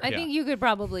 That's true. I Yeah. think you could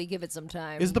probably give it some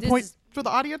time. Is the This point for the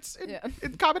audience in, Yeah.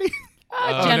 in comedy?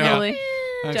 Generally.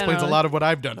 That explains a Generally. lot of what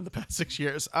I've done in the past 6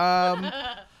 years.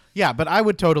 Yeah, but I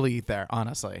would totally eat there,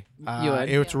 honestly. You would?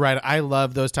 It's right. I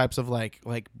love those types of like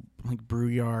brew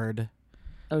yard.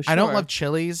 Oh, sure. I don't love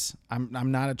Chili's. I'm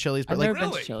not a Chili's, but I've like never been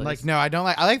Really? to Chili's. like no, I don't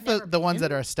like. I like the ones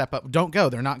that are a step up. Don't go.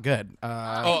 They're not good.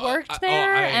 I worked I-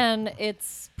 there, I- and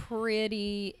it's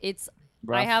pretty. I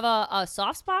Rough. have a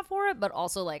soft spot for it, but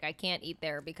also like I can't eat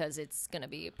there because it's gonna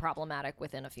be problematic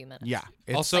within a few minutes. yeah.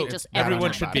 It's, Also, just bad on every everyone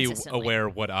my should body. be consistently. aware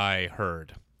what I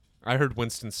heard. I heard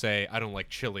Winston say, "I don't like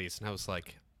chilies," and I was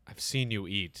like, "I've seen you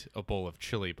eat a bowl of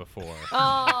chili before."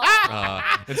 Oh,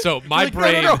 And so my Like, no,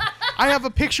 brain, no, no. I have a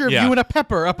picture of Yeah. you and a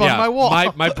pepper up on Yeah, my wall.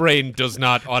 my brain does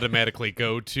not automatically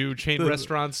go to chain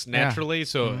restaurants naturally,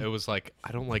 so it was like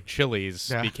I don't like Chili's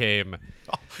Yeah. became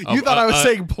You thought I was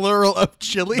saying plural of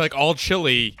chili? like all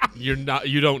chili you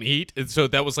don't eat, and so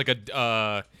that was like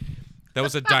a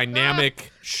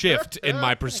dynamic shift in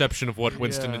my perception of what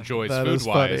Winston enjoys That food is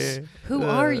wise. funny. Who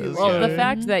are you? Well, the Ryan?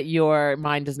 fact that your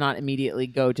mind does not immediately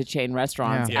go to chain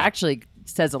restaurants Yeah. actually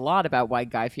says a lot about why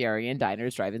Guy Fieri and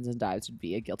diners, drive-ins, and dives would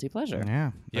be a guilty pleasure.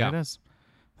 Yeah, Yeah. it is.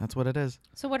 That's what it is.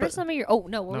 So what are some of your? Oh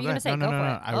no, what were you go gonna say? ahead. No, Go no, for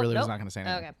no, it. I Oh, really was nope. not gonna say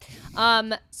anything.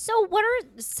 Okay. So what are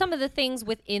some of the things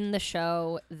within the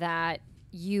show that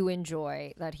you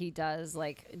enjoy that he does,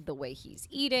 like the way he's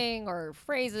eating, or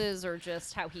phrases, or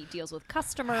just how he deals with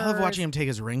customers? I love watching him take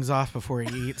his rings off before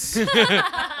he eats.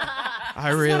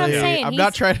 I what really, I'm saying. I'm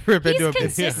not He's- trying to rip he's into him.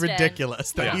 It's consistent.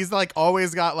 ridiculous that Yeah. he's like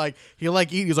always got like he'll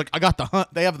like eat. He's like, I got the hunch.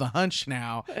 They have the hunch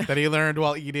now that he learned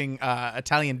while eating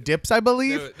Italian dips, I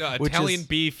believe. No, which Italian is-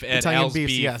 beef at Italian Al's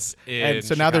beefs, Beef yes. in And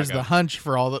so now there's Chicago. the hunch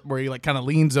for all that, where he like kind of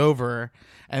leans over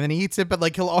and then he eats it, but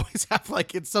like he'll always have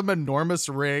like it's some enormous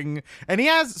ring. And he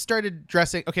has started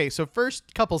dressing. Okay, so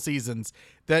first couple seasons,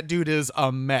 that dude is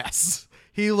a mess.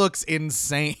 He looks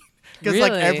insane. Because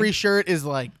like Really? every shirt is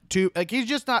like too like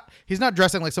he's not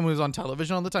dressing like someone who's on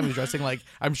television all the time. He's dressing like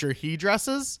I'm sure he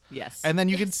dresses. Yes. And then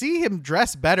you can see him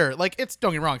dress better. Like it's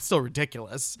don't get me wrong, it's still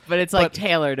ridiculous. But it's like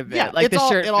tailored a bit. Yeah, like it's the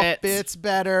all, shirt it all fits. fits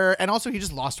better, and also he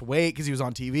just lost weight because he was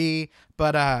on TV.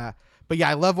 But yeah,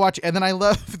 I love watching, and then I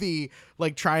love the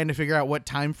like trying to figure out what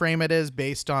time frame it is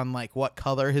based on like what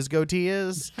color his goatee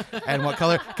is and what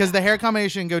color, because the hair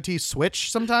combination and goatee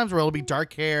switch sometimes, where it'll be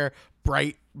dark hair,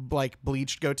 bright like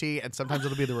bleached goatee, and sometimes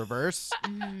it'll be the reverse.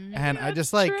 And I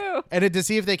just like, true. and to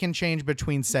see if they can change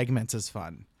between segments is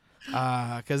fun.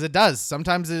 Because it does.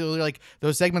 Sometimes it'll, like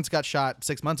those segments got shot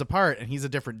 6 months apart, and he's a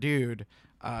different dude.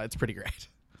 It's pretty great.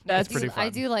 That's pretty fun. I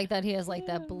do like that he has like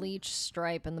that bleach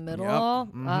stripe in the middle.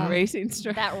 Yep. racing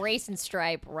stripe. That racing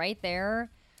stripe right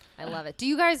there. I love it. Do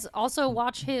you guys also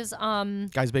watch his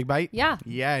Guy's Big Bite? Yeah.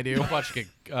 Yeah, I do. I've watched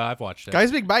it.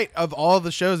 Guy's Big Bite of all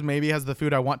the shows maybe has the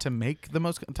food I want to make the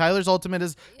most. Tyler's Ultimate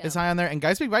is high on there, and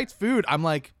Guy's Big Bite's food, I'm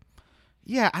like,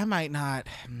 yeah, I might not.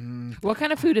 What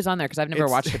kind of food is on there? Because I've never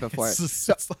watched it before.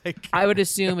 It's like I would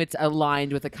assume it's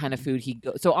aligned with the kind of food he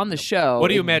goes. So on the show, What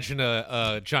do you imagine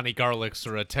a Johnny Garlics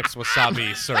or a Tex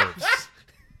Wasabi serves?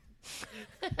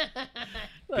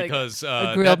 Like Because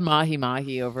a grilled mahi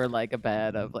mahi over like a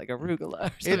bed of like arugula.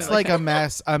 Or something it's like a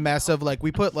mess of like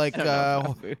we put like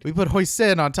food. we put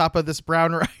hoisin on top of this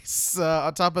brown rice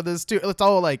on top of this too. It's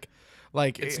all like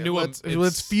It's new-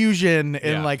 it's fusion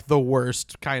in yeah. like the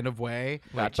worst kind of way,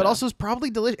 Gotcha. but also it's probably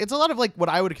delicious. It's a lot of like what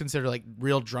I would consider like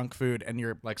real drunk food, and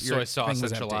your Like your soy sauce thing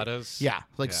was empty. enchiladas? Yeah,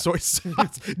 like Yeah. soy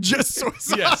sauce, just soy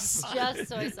sauce. Yes. just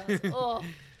soy sauce. Oh.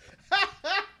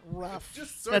 Rough.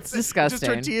 That's Just disgusting.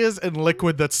 tortillas and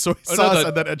liquid that's soy no, sauce the-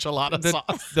 and then enchilada The,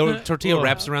 sauce. the tortilla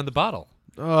wraps around the bottle.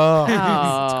 Oh, Oh,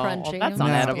 crunchy. that's No.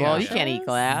 unedible. Yeah. You can't eat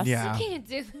glass. yeah. You can't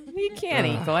do You can't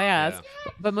eat glass.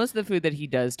 Yeah. But most of the food that he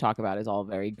does talk about is all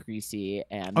very greasy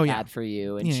and Oh, yeah. bad for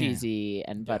you and Yeah, yeah. cheesy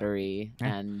and buttery Yeah.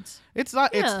 and It's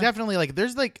not. It's Yeah. definitely like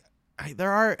there's like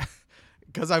there are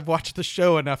because I've watched the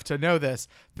show enough to know this.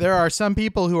 There are some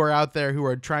people who are out there who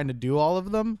are trying to do all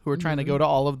of them, who are trying to go to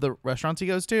all of the restaurants he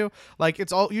goes to. Like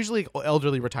it's all usually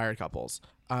elderly retired couples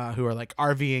who are like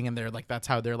RVing, and they're like that's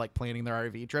how they're like planning their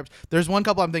RV trips. There's one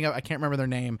couple I'm thinking of, I can't remember their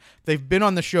name. They've been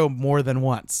on the show more than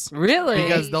once. really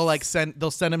Because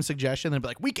they'll send him suggestion and be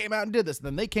like, we came out and did this, and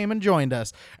then they came and joined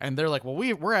us, and they're like, well,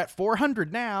 we're at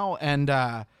 400 now, and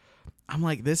I'm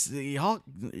like, this y'all,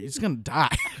 it's gonna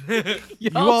die. You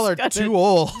all are too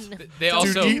old. They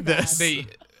also eat this. They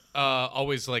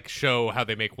always like show how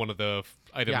they make one of the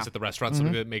items Yeah. at the restaurant,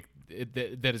 something that make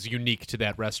that is unique to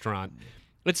that restaurant.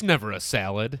 It's never a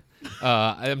salad.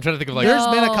 I'm trying to think of like There's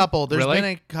been a No. couple. There's Really? been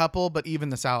a couple, but even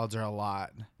the salads are a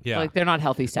lot. yeah. like they're not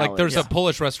healthy salads. Like there's a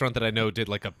Polish restaurant that I know did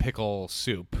like a pickle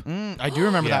soup. I do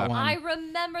remember Yeah. that one. I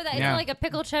remember that. Yeah. It's like a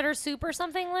pickle cheddar soup or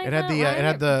something like It that. had the right? it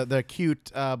had the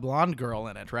cute blonde girl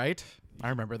in it, right? I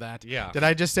remember that. Yeah. Did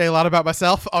I just say a lot about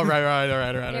myself? All right.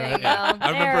 There you go. I remember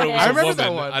There it was I a remember woman.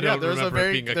 that one. I Yeah, don't there's remember a it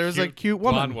very being there's a cute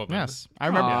woman. blonde woman. Yes, I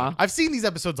remember. Aw. I've seen these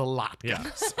episodes a lot. Yeah.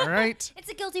 Guys. All right. It's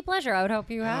a guilty pleasure. I would hope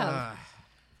you have.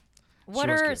 She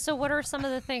was cute. What are some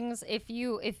of the things if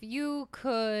you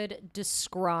could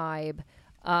describe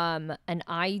an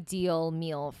ideal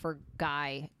meal for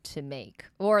Guy to make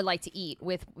or like to eat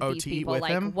with Oh, these to eat people? with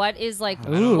Like, him? what is like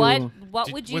Ooh.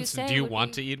 what would you Winston, say? do you would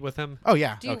want be- to eat with him? Oh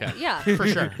yeah, Do you, Okay. Yeah, for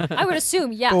sure, I would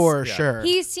assume yes. for Yeah. sure.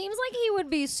 He seems like he would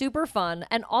be super fun,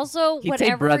 and also He'd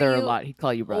whatever say brother you, a lot. He'd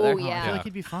call you brother. Oh, I yeah. feel like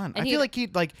he'd be fun. And I feel like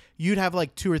you'd have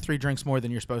like 2 or 3 drinks more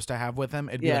than you're supposed to have with him.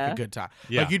 It'd be like Yeah. a good time.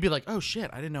 Yeah. Like you'd be like, oh shit,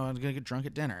 I didn't know I was gonna get drunk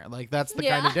at dinner. Like that's the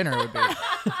Yeah. kind of dinner it would be.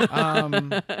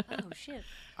 Oh shit!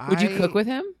 Would you cook with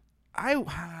him?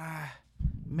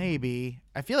 Maybe.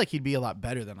 I feel like he'd be a lot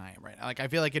better than I am right now. Like I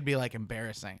feel like it'd be like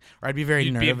embarrassing, or I'd be very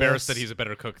You'd nervous. be embarrassed that he's a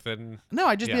better cook than. No,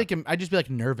 I'd just Yeah. be like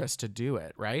nervous to do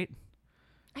it, right?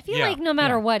 I feel Yeah. like no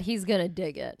matter Yeah. what, he's gonna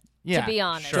dig it. Yeah. To be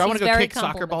honest, So I want He's to go very kick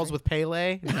soccer balls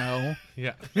complimentary. with Pele? No.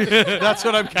 Yeah. That's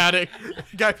what I'm counting.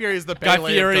 Guy Fieri is the Pele. Guy of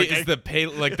Fieri cooking.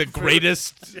 is the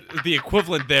greatest. The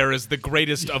equivalent there is the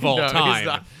greatest of all No, he's time.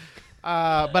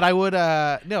 not. But I would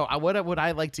would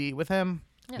I like to eat with him?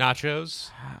 Nachos.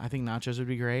 I think nachos would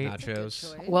be great.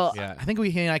 Nachos. Well, Yeah. I think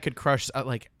he and I could crush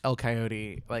like El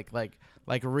Coyote,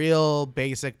 like real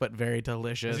basic but very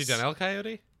delicious. Has he done El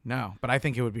Coyote? No, but I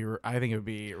think it would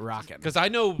be rocking. Because I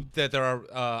know that there are.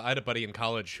 I had a buddy in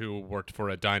college who worked for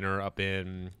a diner up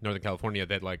in Northern California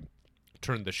that like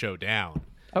turned the show down.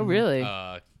 oh really?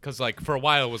 Because like for a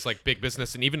while it was like big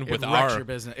business, and even with it wrecks our your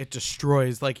business. It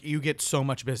destroys. Like you get so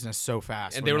much business so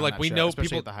fast. and when they were you're on like, that we show, know especially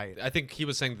people. at the height. I think he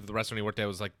was saying that the restaurant he worked at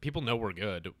was like, people know we're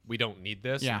good. We don't need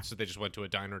this. Yeah. And so they just went to a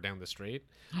diner down the street.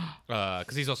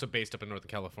 Because he's also based up in Northern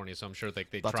California, so I'm sure they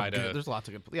Lots try of to. good, there's lots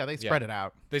of good. Yeah, they spread it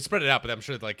out. They spread it out, but I'm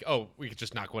sure like, oh, we could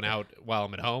just knock one out while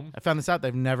I'm at home. I found this out.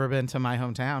 They've never been to my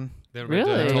hometown. They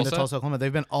Really? They've been Tulsa? to Tulsa, Oklahoma.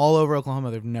 They've been all over Oklahoma.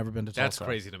 They've never been to Tulsa. That's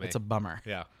crazy to me. It's a bummer.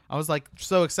 Yeah, I was like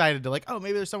so excited to like, oh,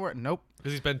 maybe there's somewhere. Nope.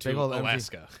 because he's been Big to old empty-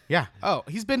 Alaska. Yeah. Oh,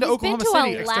 he's been to He's Oklahoma been to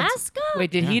City. Alaska.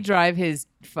 Wait, did he drive his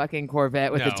fucking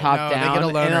Corvette with the No. top No, down they get a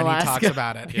in loner and he Alaska? talks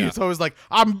about it. Yeah. He's always like,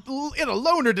 I'm in a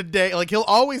loner today. Like he'll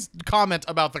always comment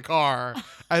about the car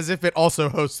as if it also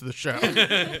hosts the show.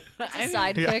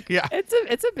 Side yeah, pick. yeah.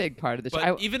 It's a big part of the show.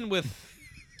 But even with,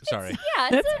 sorry, Yeah,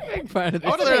 It's a big part of the I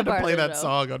want show. to learn big to part play of the that show.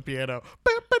 song on piano.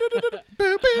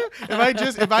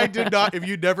 If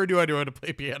you never knew I knew how to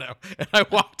play piano, and I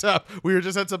walked up, we were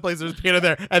just at some place, there's piano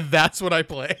there, and that's what I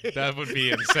play. that would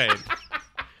be insane.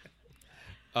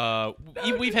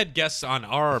 We've had guests on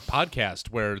our podcast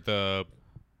where the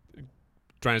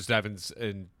Diners, Drive-Ins,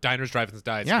 and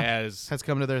Dives Yeah. has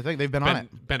come to their thing. They've been on been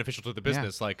it. beneficial to the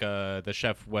business, like the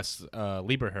chef Wes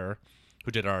Lieberher,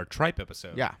 who did our tripe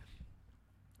episode. Yeah.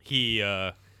 He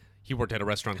worked at a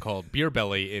restaurant called Beer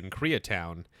Belly in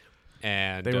Koreatown,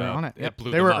 and They were on it. It Yep.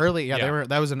 blew They them were up. early. Yeah, they were.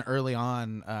 That was an early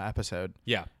on episode,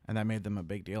 Yeah. and that made them a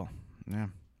big deal. Yeah.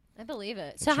 I believe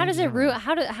it. So how does it ruin?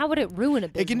 How would it ruin a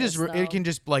business? It can just though? it can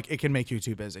just like it can make you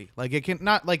too busy. Like it can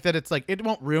not like that. It's like it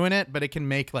won't ruin it, but it can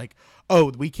make like,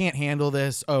 oh, we can't handle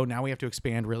this. Oh, now we have to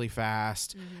expand really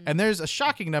fast. Mm-hmm. And there's a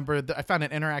shocking number. I found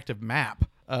an interactive map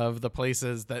of the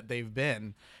places that they've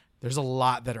been. There's a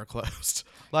lot that are closed.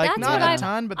 Like That's not what a I've-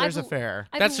 ton, but there's a I've- fair.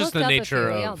 I've That's just looked the up a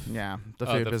nature few, yeah. of Yeah, the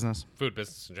food business. Food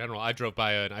business in general. I drove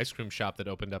by an ice cream shop that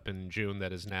opened up in June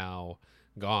that is now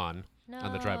gone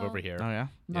on the drive No. over here. Oh yeah,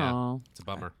 Yeah. No. It's a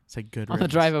bummer. it's like good. On the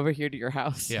riddance. drive over here to your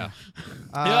house. Yeah.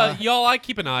 Uh, Y'all, I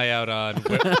keep an eye out on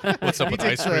what's up with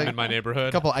takes ice cream a in my neighborhood.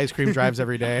 A couple ice cream drives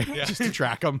every day just to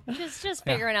track them. Just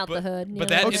figuring out the hood. but you know?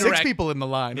 that Oh, interact- 6 people in the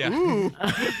line. Yeah. Ooh.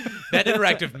 That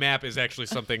interactive map is actually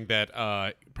something that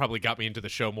probably got me into the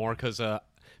show more because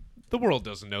the world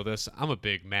doesn't know this. I'm a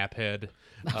big map head.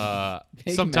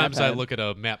 Big Sometimes map I head. look at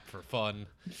a map for fun.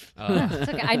 It's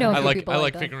okay. I know. a I few like people I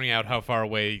like that. figuring out how far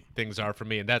away things are from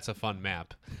me, and that's a fun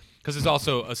map because it's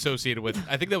also associated with.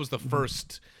 I think that was the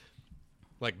first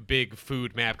like big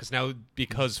food map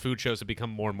because food shows have become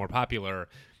more and more popular.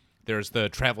 There's the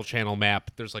Travel Channel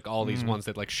map. There's like all these ones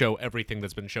that like show everything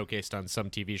that's been showcased on some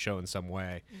TV show in some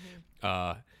way.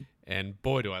 And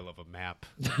boy, do I love a map.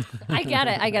 I get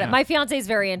it. I get it. My fiance is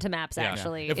very into maps. Yeah.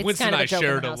 Actually, If it's Winston kind and of I a joke in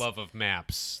shared the a house. love of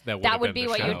maps, that That have would been be the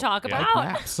what show. you'd talk Yeah. about.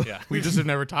 Maps. Yeah. We just have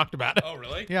never talked about it. Oh,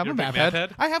 really? Yeah, I'm You're a map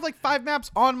head. I have like 5 maps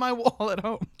on my wall at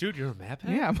home. Dude, you're a map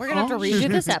head? Yeah, We're gonna have to redo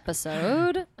this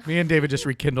episode. Me and David just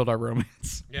rekindled our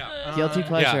romance. Yeah. Guilty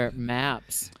pleasure.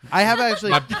 Maps. I have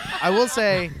actually. I will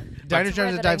say, Diners, Drive-Ins, and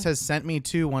Riveting. Dives has sent me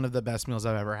to one of the best meals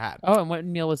I've ever had. Oh, and what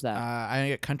meal was that? I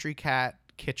ate at Country Cat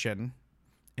Kitchen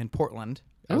in Portland.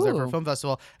 I was there for a Ooh. film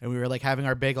festival, and we were like having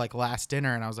our big like last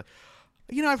dinner, and I was like,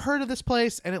 I've heard of this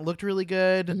place, and it looked really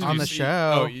good Did on you the see-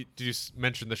 show. Oh, did you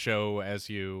mention the show as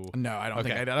you? No, I don't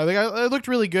think Okay. I did. I think it looked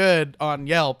really good on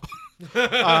Yelp.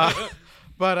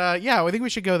 But yeah, I think we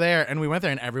should go there. And we went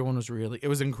there, and everyone was it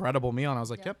was an incredible meal. And I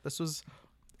was like, yep, this was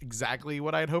exactly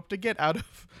what I'd hoped to get out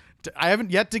of I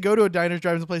haven't yet to go to a diners,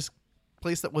 drive-ins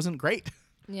place that wasn't great.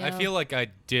 Yeah. I feel like I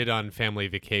did on family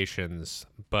vacations,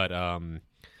 but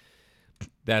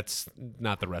that's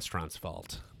not the restaurant's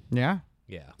fault. Yeah.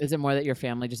 Yeah. Is it more that your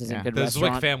family just isn't Yeah. good The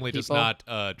restaurant Zwick family does people?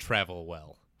 not travel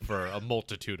well for a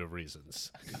multitude of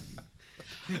reasons.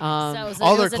 So all it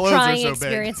their was a clothes are trying so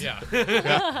big. experience.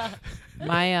 Yeah.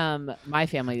 My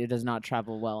family does not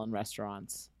travel well in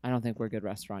restaurants. I don't think we're good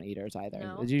restaurant eaters either.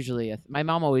 No? It's usually my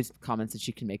mom always comments that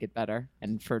she can make it better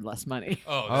and for less money.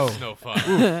 Oh, that's no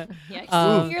fun.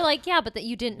 Yeah, you're like, yeah, but that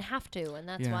you didn't have to, and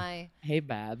that's Yeah. why. Hey,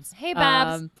 Babs. Hey,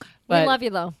 Babs. We but love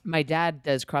you though. my dad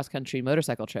does cross country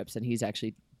motorcycle trips, and he's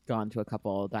actually gone to a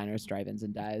couple diners, drive-ins,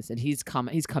 and dives, and he's come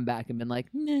back and been like,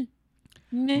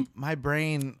 nah. My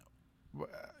brain,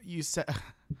 you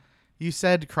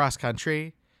said cross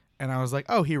country, and I was like,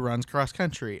 oh, he runs cross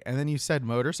country. And then you said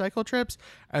motorcycle trips,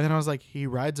 and then I was like, he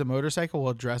rides a motorcycle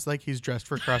while dressed like he's dressed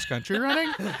for cross country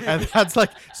running. And that's like,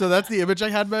 so that's the image I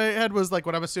had in my head, was like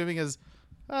what I'm assuming is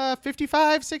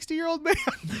 55, 60-year-old man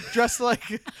dressed like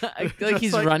like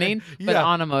he's running, but yeah.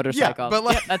 on a motorcycle. Yeah, but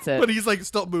like Yep, that's it. But he's like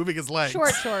still moving his legs.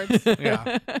 Short shorts.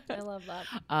 Yeah, I love that.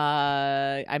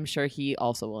 I'm sure he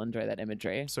also will enjoy that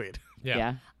imagery. sweet.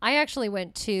 Yeah. I actually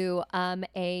went to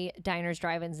a diners,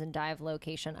 drive-ins, and dive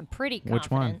location. I'm pretty confident.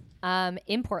 Which one?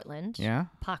 In Portland. Yeah.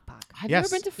 Pok Pok. I've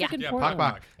Yes. never been to Yeah. freaking Yeah, Portland.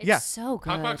 Pok Pok. It's Yeah. so good.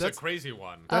 Pok-Pok's a crazy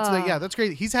one. That's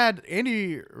crazy. He's had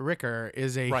Andy Ricker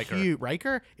is a Riker.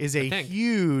 Riker is a think.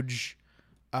 huge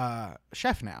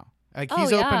chef now. Like Oh,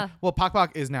 he's yeah. open. Well, Pok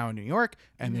Pok is now in New York,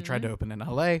 and they tried to open in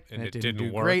LA, and it didn't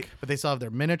do work. great. But they still have their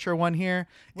miniature one here.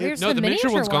 Where's No, the miniature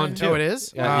one's gone one? too. Oh, it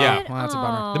is. Yeah. Well, that's a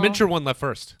bummer. The miniature one left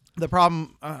first. The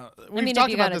problem. We've mean, if talked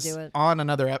you about gotta this do it. on an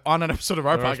episode of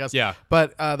our podcast. Yeah.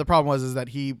 But the problem is that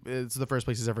it's the first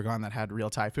place he's ever gone that had real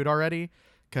Thai food already,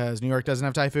 because New York doesn't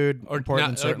have Thai food. Or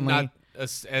Portland not, certainly. not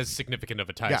as significant of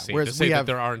a Thai Yeah, scene. whereas To say we that have-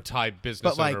 there aren't Thai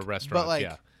business owner restaurants. But like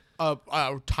yeah.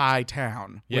 a Thai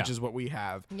town, which Yeah. is what we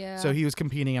have. Yeah. So he was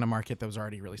competing in a market that was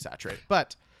already really saturated.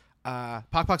 But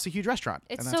Pok Pok's a huge restaurant.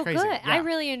 It's and that's so crazy. good. I Yeah.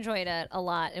 really enjoyed it a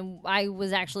lot. And I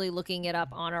was actually looking it up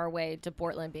on our way to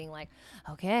Portland, being like,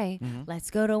 okay, let's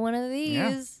go to one of these.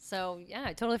 Yeah. So, yeah,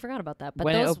 I totally forgot about that. But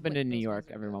When it those- opened in New those York, ones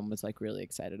were everyone was like really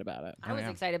excited about it. I was yeah.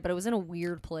 excited, but it was in a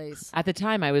weird place. At the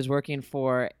time, I was working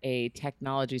for a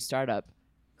technology startup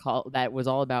that was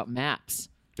all about maps.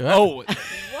 Oh, What?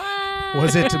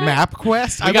 Was it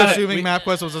MapQuest? I'm got it. assuming We-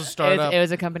 MapQuest was a startup. It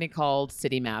was a company called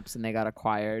City Maps, and they got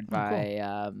acquired Oh,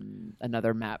 by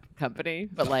another map company.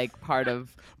 But like part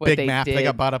of what Big they Map. did, They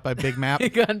got bought up by Big Map. they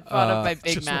got bought up by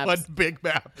Big Just Maps. one big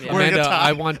map. Yeah. Wearing a Amanda, tie.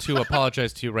 I want to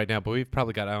apologize to you right now, but we've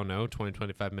probably got, 20,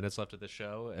 25 minutes left of the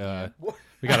show.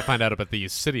 We got to find out about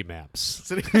these city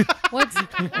maps. What's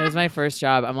It was my first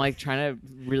job. I'm like trying to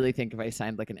really think if I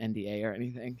signed like an NDA or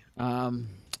anything.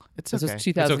 It's This okay. was It's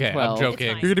okay. 2012. I'm joking.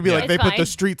 It's fine. You're gonna be like, It's they put fine. the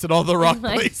streets in all the wrong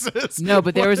Fine. places. No,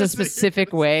 but there What was a is it?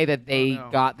 specific way that they no.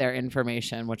 got their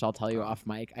information, which I'll tell you off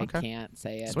mic. I Okay. can't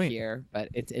say it Sweet. here, but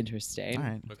it's interesting. All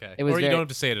right. Okay. It was or you very- don't have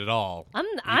to say it at all.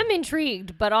 I'm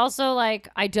intrigued, but also like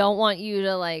I don't want you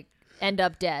to like end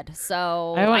up dead.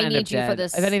 So I won't I end need up you dead. for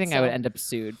this. If anything, I so- would end up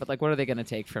sued. But like, what are they going to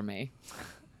take from me?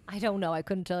 I don't know. I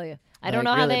couldn't tell you. I don't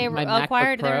Like, know how really, they my MacBook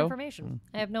acquired their Pro? information.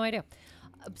 I have no idea.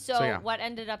 So yeah. what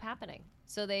ended up happening?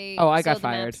 So they. Oh, I got sold the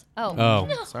fired. maps. Oh.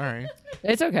 Oh. Sorry.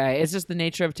 It's okay. It's just the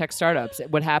nature of tech startups.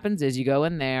 What happens is you go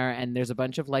in there and there's a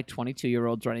bunch of like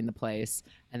 22-year-olds running the place,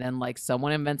 and then like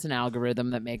someone invents an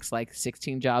algorithm that makes like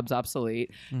 16 jobs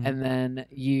obsolete, and then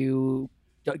you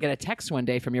get a text one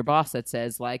day from your boss that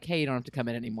says like, "Hey, you don't have to come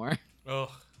in anymore." Oh.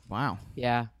 Wow.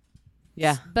 Yeah,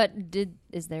 yeah. But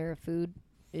is there a food?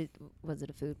 Was it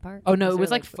a food park? Oh no, Was it was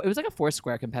there, like it was like a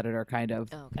Foursquare competitor kind of.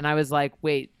 Oh, okay. And I was like,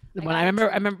 wait. When got I it remember,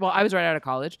 too. well, I was right out of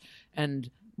college, and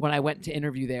when I went to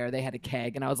interview there, they had a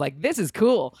keg, and I was like, this is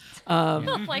cool. Oh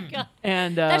my god.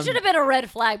 And That should have been a red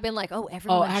flag. Been like, oh,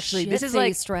 everyone's actually, this is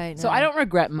like right now. so I don't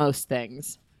regret most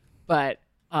things, but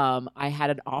I had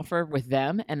an offer with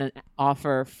them and an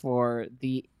offer for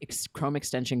the Chrome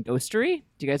extension Ghostery.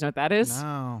 Do you guys know what that is?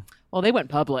 No. Well, they went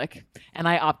public, and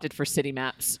I opted for City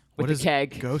Maps with What the is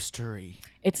keg. Ghostery?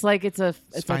 It's like it's It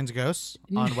a finds ghosts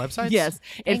on websites. yes,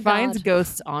 it Thank finds God.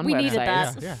 ghosts on We websites. needed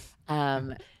that. Yeah.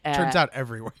 Turns Turns out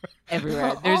everywhere. everywhere.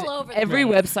 All There's over the every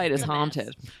place. website is The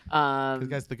haunted. Because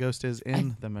guys, the ghost is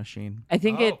in the machine. I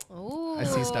think Oh. it. Ooh. I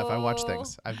see stuff. I watch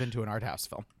things. I've been to an art house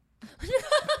film.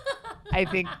 I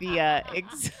think the.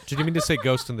 Did you mean to say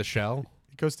Ghost in the Shell?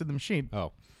 Ghost in the Machine.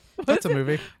 Oh. That's a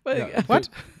movie. What- Yeah. What?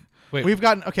 Wait. We've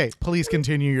gotten okay. Please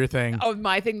continue your thing. Oh,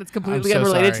 my thing that's completely so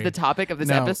unrelated to sorry. the topic of this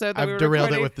No, episode that I've we were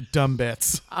derailed recording. it with the dumb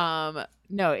bits.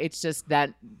 No, it's just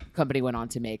that company went on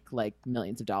to make like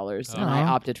millions of dollars, and I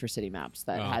opted for City Maps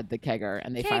that had the kegger,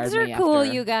 and they Kegs fired are me cool,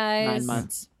 after you guys. 9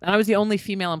 months. And I was the only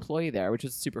female employee there, which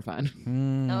was super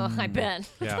fun. Oh, I bet.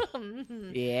 Yeah.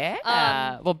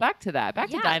 Yeah. Well, back to that.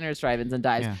 Back to yeah. diners, drive-ins, and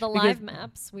dives. Yeah. The Because live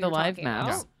maps. We the were live talking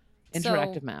maps. about.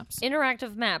 Interactive So, maps.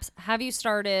 Interactive maps. Have you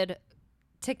started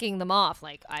ticking them off?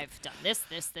 Like, I've done this.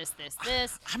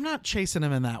 I'm not chasing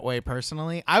him in that way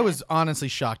personally. I was honestly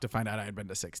shocked to find out I had been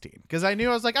to 16 because I knew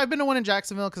I was like, I've been to one in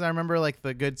Jacksonville because I remember like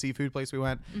the good seafood place we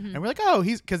went, and we're like, oh,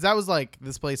 because that was like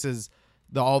this place is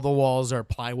all the walls are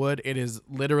plywood. It is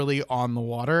literally on the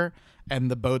water,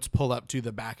 and the boats pull up to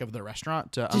the back of the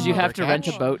restaurant. Did you have to rent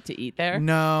a catch. boat to eat there?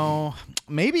 No,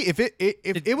 maybe if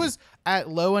it was at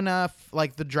low enough,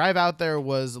 like the drive out there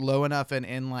was low enough and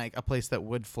in like a place that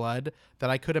would flood, that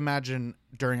I could imagine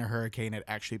during a hurricane it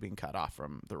actually being cut off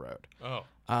from the road.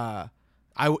 Oh.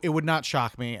 It would not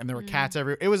shock me, and there were cats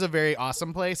everywhere. It was a very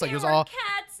awesome place. Like it was all.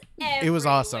 cats. It was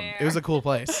awesome. It was a cool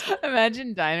place.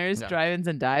 Imagine diners, Yeah. drive-ins,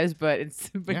 and dives, but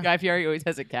Yeah. Guy Fieri always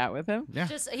has a cat with him. Yeah.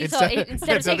 Just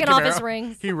instead of taking the off his Camaro,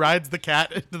 rings. he rides the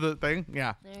cat into the thing.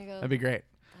 Yeah, There you go. that'd be great.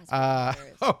 That's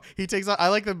hilarious. Oh, he takes. I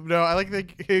like the. No, I like the.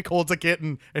 He holds a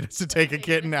kitten and has to take a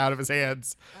kitten out of his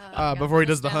hands yeah, before he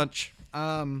the does the snout. hunch.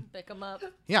 Pick them up.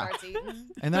 Yeah. Starts eating.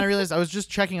 And then I realized I was just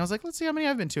checking. I was like, let's see how many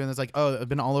I've been to. And it's like, oh, I've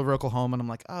been all over Oklahoma. And I'm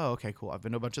like, oh, okay, cool. I've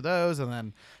been to a bunch of those. And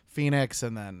then Phoenix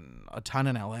and then a ton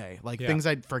in LA. Like Yeah. things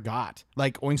I forgot.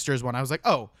 Like Oysters one. I was like,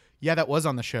 oh, yeah, that was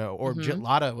on the show. Or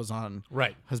Jitlada was on.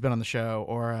 Right. Has been on the show.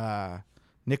 Or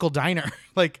Nickel Diner.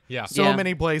 Like Yeah. so Yeah.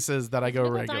 many places that I go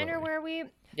Nickel regularly. Diner where we.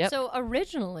 Yep. So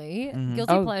originally,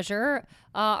 Guilty Oh. Pleasure,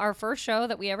 our first show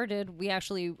that we ever did, we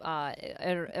actually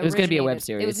it was gonna be a web It was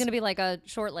series. going to be like a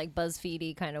short, like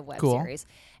BuzzFeedy kind of web Cool. series,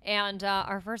 and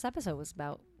our first episode was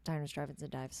about diners, drive-ins,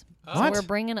 and dives. So What? we're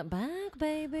bringing it back,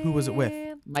 baby. Who was it with?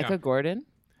 Micah Yeah. Gordon.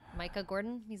 Micah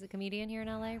Gordon. He's a comedian here in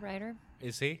LA, writer.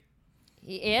 Is he?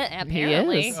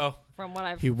 Apparently, is. Oh. from what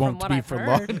I've He from won't what be I've for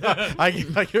heard. long. I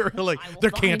get really. I will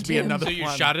There can't find be him. another So you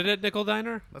one. shot it at Nickel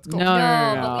Diner? That's cool. No,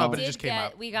 No, no, but no. we but it did just came get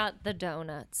out. we got the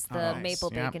donuts, the nice.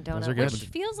 maple Yeah, bacon those donut, are good. which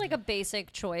feels like a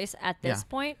basic choice at this Yeah.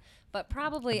 point, but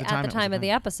probably At at the time the it was time of good.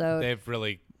 the episode, They've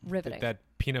really riveting. that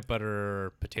peanut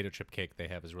butter potato chip cake they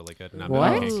have is really good. And I'm What?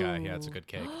 not a cake guy. Yeah, it's a good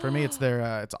cake. For me, it's their.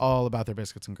 It's all about their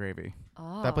biscuits and gravy.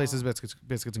 That place's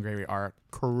biscuits and gravy are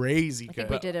crazy I think good.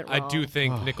 we did it I wrong. do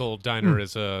think Nickel Diner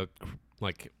is a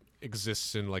like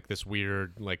exists in like this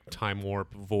weird like time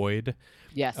warp void.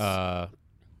 Yes.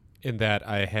 In that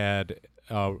I had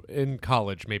in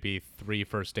college maybe 3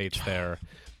 first dates there,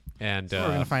 and What we're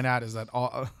gonna find out is that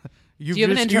all you you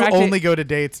have an you interactive- only go to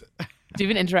dates. Do you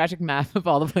have an interactive map of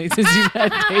all the places you've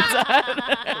had dates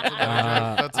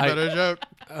at? That's a better joke.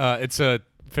 it's a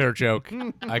fair joke.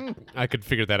 I could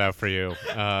figure that out for you.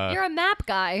 You're a map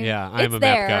guy. Yeah, I'm It's a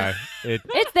there. map guy. It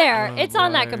It's there. it's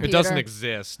on that boy. computer. it doesn't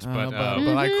exist, but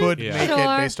But I could Yeah. make Sure.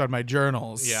 it based on my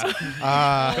journals. yeah,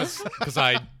 because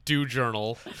I do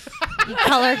journal. You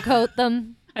color code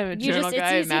them. I'm a You journal just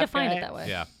guy, it's easy to map find guy. it that way.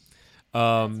 Yeah.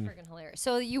 That's freaking hilarious.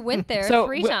 So you went there So,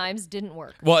 3 times, didn't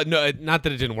work. Well, no, not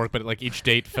that it didn't work, but like each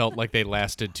date felt like they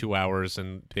lasted 2 hours,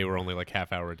 and they were only like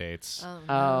half-hour dates. Oh,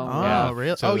 Oh, Yeah.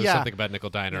 really? So Oh, there's yeah. something about Nickel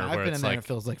Diner Yeah, I've where been it's in there, like it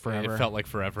feels like forever. It felt like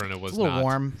forever, and it was It's a little not.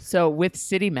 warm. So with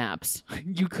City Maps,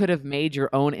 you could have made your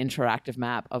own interactive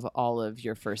map of all of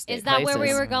your first date Is that where we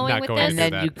places. were going Not with going this? And through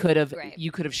then that. you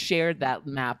could have Great. shared that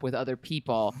map with other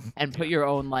people and put your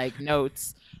own like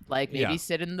notes, like maybe Yeah.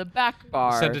 sit in the back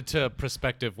bar. Send it to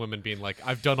prospective women, being like,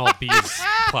 "I've done all these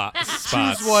spots."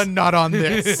 Choose one, not on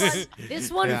this.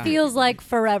 This one Yeah. feels like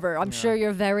forever. I'm sure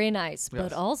you're very nice, but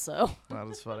Yes. also That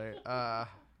is funny.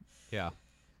 Yeah,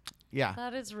 Yeah.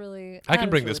 that is really. I that can is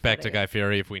bring really this back to funny. Guy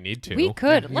Fieri if we need to. We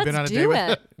could. You've Let's been on a date do with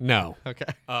it. No. Okay.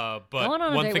 But Going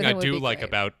on a one date thing with I him would do be like great.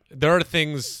 about there are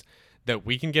things that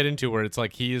we can get into where it's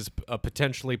like he is a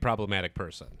potentially problematic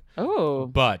person, Oh,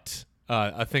 but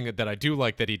a thing that I do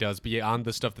like that he does beyond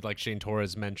the stuff that like Shane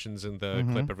Torres mentions in the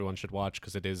clip everyone should watch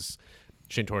because it is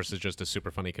Shane Torres is just a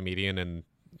super funny comedian and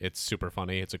it's super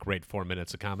funny. It's a great 4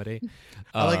 minutes of comedy.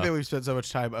 I like that we've spent so much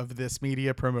time of this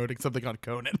media promoting something on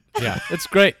Conan. Yeah, it's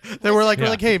great. That we're Yeah.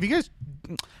 like, hey, if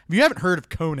you haven't heard of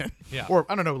Conan, Yeah. or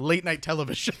I don't know, late night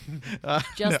television,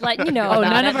 Just letting you know. oh,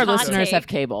 about none it. of our Hot listeners take. have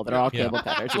cable. They're all Yeah. cable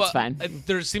cutters. Well, It's fine.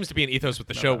 there seems to be an ethos with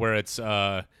the show where it's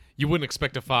you wouldn't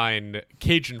expect to find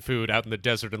Cajun food out in the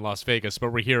desert in Las Vegas,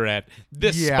 but we're here at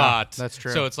this Yeah, spot. that's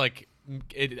true. So it's like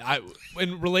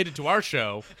and related to our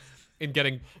show. In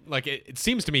getting like it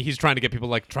seems to me he's trying to get people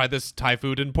like try this Thai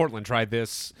food in Portland, try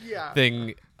this Yeah.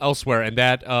 thing elsewhere, and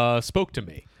that spoke to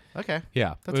me. Okay.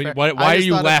 Yeah. That's I mean, fair. why I are just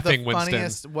you thought of laughing, the Winston?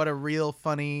 funniest, what a real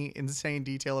funny, insane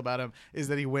detail about him is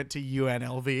that he went to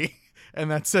UNLV,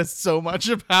 and that says so much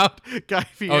about Guy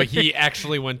Fieri. Oh, he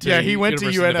actually went to yeah, he went to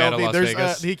University of Nevada, UNLV. Las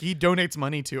There's Vegas. he donates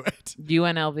money to it.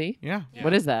 UNLV. Yeah.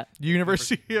 What is that?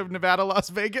 University of Nevada, Las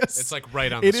Vegas. It's like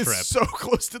right on It the is strip. so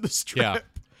close to the strip. Yeah.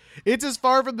 It's as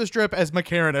far from the strip as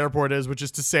McCarran Airport is, which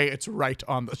is to say it's right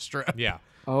on the strip. Yeah.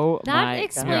 Oh That my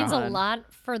explains God. a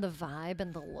lot for the vibe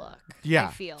and the look. Yeah.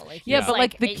 I feel like Yeah, it's but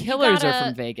like the you Killers are gotta-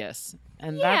 from Vegas,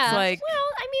 and Yeah, that's like. well,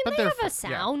 I mean, But they they're have a yeah.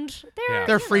 sound. Yeah.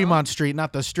 They're you know. Fremont Street,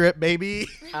 not the strip, baby.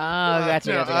 Oh, gotcha.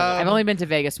 no, gotcha. I've only been to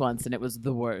Vegas once, and it was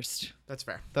the worst. That's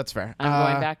fair. That's fair. I'm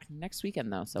going back next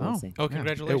weekend though, so we'll see. Oh, yeah.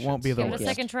 congratulations. It won't be the Give it worst. a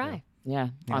second try. Yeah,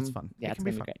 Yeah, it's fun. Yeah, It it's can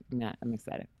gonna be be fun. great. Yeah, I'm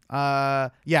excited.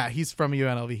 Yeah, he's from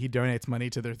UNLV. He donates money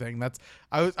to their thing.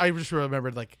 I just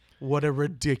remembered like what a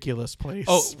ridiculous place.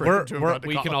 Oh, for him to have gone to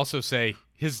we can college. also say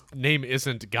his name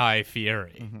isn't Guy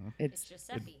Fieri. It's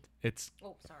Giuseppe. It's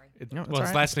Oh, sorry. No, it's well, his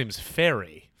alright. last name's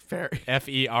Ferry. Ferry.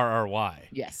 Ferry.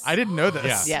 yes. I didn't know this.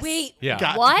 Yeah. Yes. Wait. Yeah.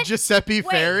 God, What? Giuseppe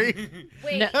Wait. Ferry.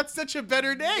 Wait. No. That's such a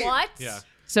better name. What? Yeah.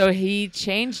 So he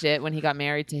changed it when he got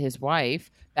married to his wife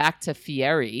back to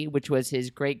Fieri, which was his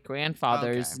great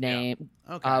grandfather's Okay, yeah. name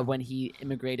Okay. when he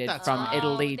immigrated That's from fine.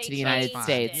 Italy they to the United changed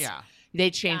States. it. Yeah. They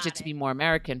changed Got it to it. be more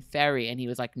American, Ferry, and he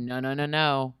was like,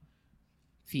 no,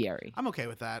 Fieri. I'm okay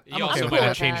with that. He I'm also okay cool with might have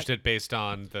with that. that. changed it based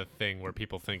on the thing where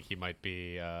people think he might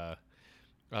be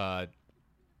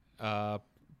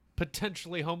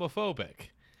potentially homophobic.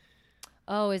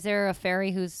 Oh, is there a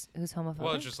fairy who's homophobic?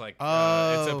 Well, it's just like it's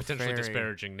Oh, a potentially Ferry.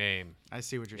 disparaging name. I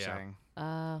see what you're Yeah. saying.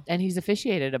 And he's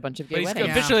officiated a bunch of But gay he's weddings.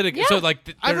 officially so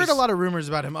like I've heard a there's- lot of rumors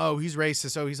about him. Oh, he's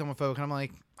racist. Oh, he's homophobic. And I'm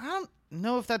like, I don't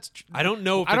know if that's true. I don't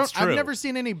know if I don't. it's true. I've never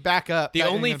seen any backup. The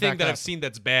only thing that I've I've seen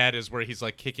that's bad is where he's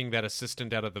like kicking that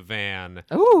assistant out of the van.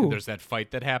 Ooh. And there's that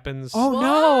fight that happens. Oh, no.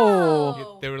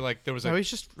 Whoa. They were like there was No, a he's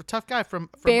just a tough guy from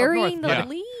up Burying north. the yeah.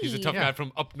 lead. He's a tough Yeah. guy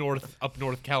from up north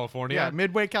California. Yeah,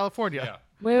 Midway, California. Yeah.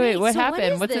 Wait, Wait, what so what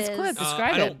happened? is What's this this? clip?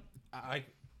 Describe I it. don't-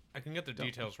 I can get the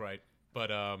details right, but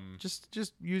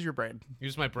Just use your brain.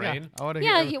 use my brain. Yeah, I want to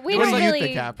Yeah, hear. we what don't do you really.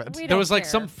 think happened? we There don't was like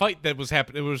care. some fight that was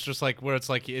happening. It was just like where it's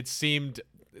like it seemed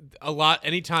a lot.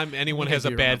 Anytime anyone has a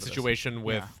Maybe bad remember this. situation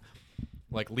with Yeah.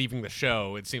 like leaving the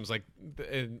show, it seems like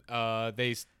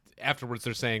they afterwards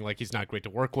they're saying like he's not great to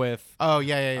work with. Oh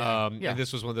yeah. Yeah. And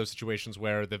this was one of those situations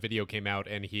where the video came out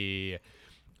and he,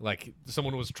 like,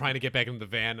 someone was trying to get back into the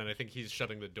van and I think he's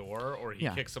shutting the door or he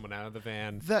Yeah. kicked someone out of the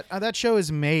van. that show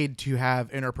is made to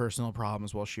have interpersonal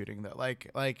problems while shooting. That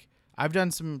like I've done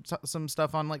some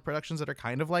stuff on like productions that are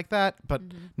kind of like that, but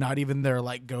not even their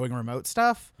like going remote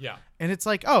stuff. Yeah. And it's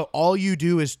like, oh, all you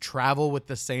do is travel with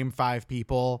the same 5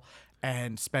 people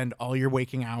and spend all your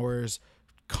waking hours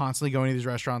constantly going to these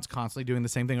restaurants, constantly doing the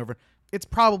same thing over. It's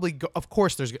probably, of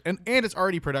course, there's and it's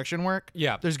already production work.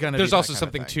 Yeah, there's gonna. There's be that also kind of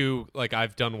something thing. too. Like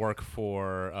I've done work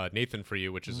for Nathan for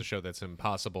You, which is a show that's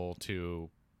impossible to.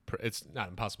 It's not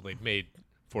impossible. They've made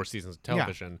 4 seasons of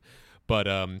television, but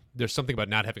there's something about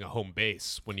not having a home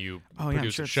base when you Oh, yeah, I'm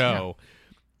produce sure a it's- show,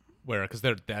 where because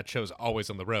that show's always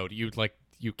on the road. You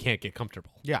can't get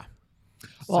comfortable. Yeah.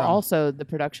 Well, So- also, the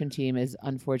production team is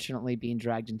unfortunately being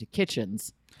dragged into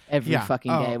kitchens every Yeah.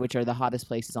 fucking Oh. day, which are the hottest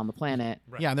places on the planet.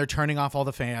 Right. Yeah, and they're turning off all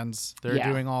the fans. They're Yeah.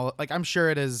 doing all like I'm sure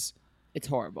it is. It's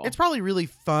horrible. It's probably really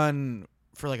fun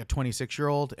for like a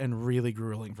 26-year-old and really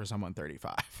grueling for someone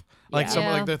 35. Like Yeah.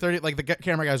 someone Yeah. like the 30, like the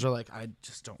camera guys are like, I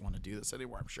just don't want to do this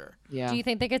anymore. I'm sure. yeah. Do you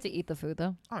think they get to eat the food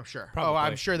though? Oh, I'm sure. Oh, Probably.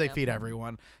 I'm sure they Yeah. feed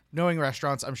everyone. Knowing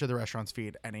restaurants, I'm sure the restaurants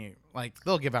feed any. Like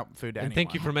they'll give out food to And anyone.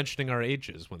 thank you for mentioning our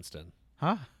ages, Winston.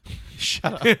 Huh?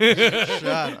 Shut up. Shut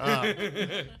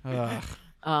up. Ugh.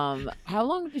 How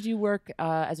long did you work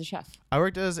as a chef? I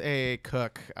worked as a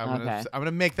cook. I'm Okay.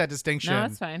 gonna make that distinction. No,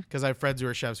 that's fine. Because I have friends who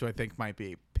are chefs who I think might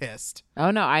be pissed.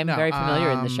 Oh no, I'm No, very familiar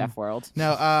in the um, chef world.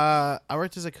 No, I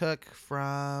worked as a cook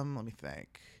from, let me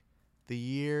think,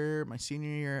 my senior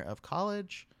year of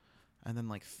college, and then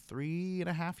like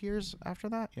 3.5 years after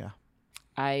that. Yeah.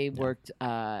 I worked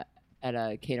at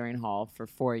a catering hall for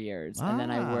 4 years, and then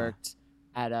I Ah. worked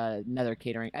at another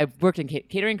catering. I've worked in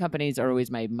catering companies are always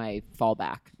my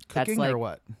fallback. That's Cooking like or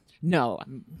what? no,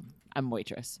 I'm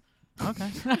waitress.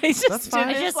 Okay. I just That's do fine.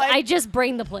 it I just like- I just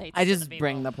bring the plates. I to just the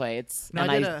bring people. the plates. No,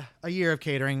 and I did a year of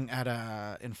catering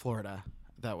at in Florida.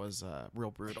 That was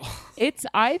real brutal.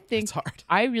 I think It's hard.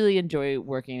 I really enjoy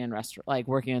working in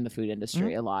working in the food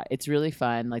industry a lot. It's really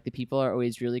fun. Like the people are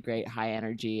always really great, high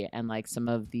energy, and like some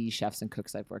of the chefs and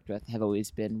cooks I've worked with have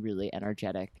always been really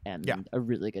energetic and Yeah. a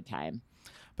really good time.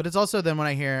 But it's also then when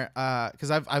I hear because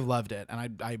I've loved it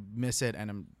and I miss it and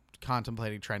I'm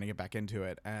contemplating trying to get back into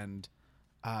it, and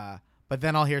but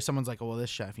then I'll hear someone's like, oh, well, this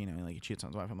chef, you know, like he cheats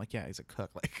on his wife. I'm like, yeah, he's a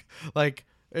cook. Like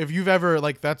if you've ever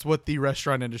that's what the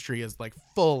restaurant industry is like,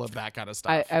 full of that kind of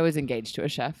stuff. I was engaged to a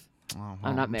chef. Oh,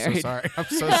 I'm not so married. sorry. I'm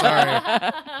so sorry.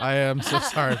 I am so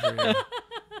sorry for you.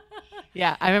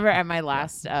 Yeah, I remember at my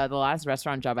last the last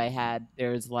restaurant job I had,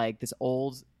 there was like this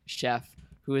old chef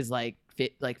who was like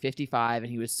 55,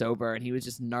 and he was sober, and he was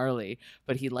just gnarly,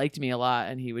 but he liked me a lot,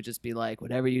 and he would just be like,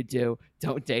 whatever you do,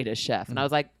 don't date a chef. And I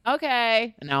was like,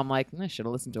 okay. And now I'm like, I should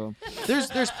have listened to him.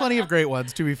 There's plenty of great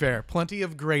ones, to be fair. Plenty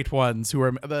of great ones who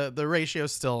are the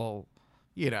ratio's still,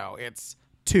 you know, it's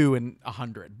 2 in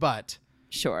 100, but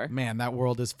Sure. man, that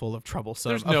world is full of troublesome.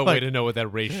 There's no way to know what that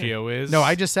ratio is. No,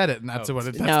 I just said it, and that's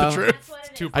that's No. the truth. That's what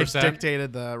it is. 2%. I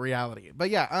dictated the reality. But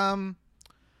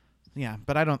yeah,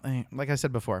 but I don't think, like I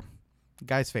said before,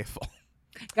 guy's faithful.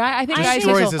 I think I guys think-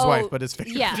 Destroys usually- his wife, but is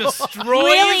faithful. Yeah. Destroys.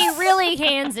 Really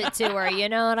hands it to her. You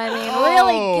know what I mean?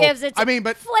 Really gives it to I mean,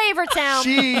 but Flavor Town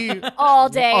she all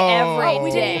day, Oh. every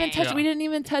we didn't day. even touch. Yeah. We didn't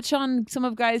even touch on some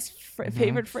of Guy's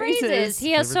favorite phrases.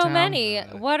 He has Flavor so Town. many.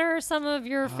 What are some of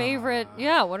your favorite?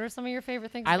 Yeah, what are some of your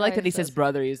favorite things? I like that Guy he says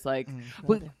brother. He's like,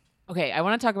 well, okay. I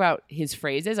want to talk about his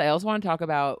phrases. I also want to talk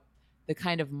about the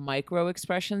kind of micro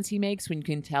expressions he makes when you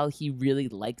can tell he really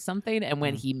likes something and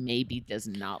when he maybe does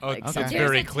not Oh, like it's something. There's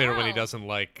very a clear when he tell. doesn't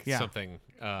like Yeah. something.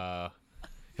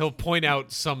 He'll point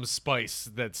out some spice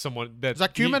that someone that Is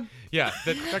that cumin? Yeah,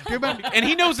 That cumin? and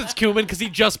he knows it's cumin because he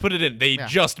just put it in. They Yeah.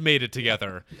 just made it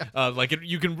together.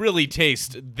 You can really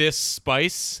taste this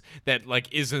spice that like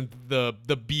isn't the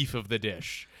beef of the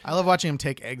dish. I love watching him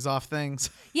take eggs off things.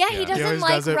 Yeah, he Yeah. doesn't He always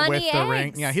like does it runny with the eggs.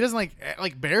 ring. Yeah, he doesn't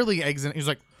like barely eggs in. He's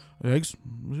like eggs.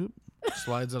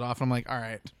 Slides it off. I'm like, all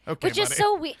right, okay, Which is buddy.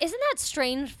 so weird. Isn't that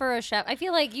strange for a chef? I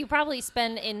feel like you probably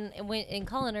spend in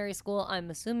culinary school. I'm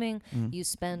assuming Mm. you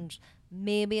spend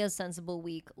maybe a sensible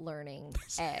week learning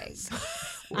eggs.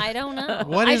 I don't know.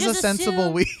 What I is a just sensible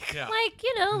assume, week? Yeah. Like,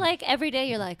 you know, like every day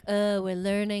you're like, oh, we're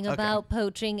learning about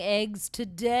poaching eggs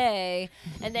today.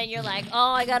 And then you're like,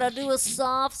 oh, I got to do a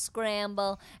soft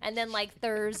scramble. And then like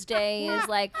Thursday is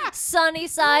like sunny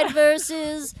side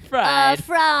versus Fried.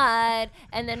 fried.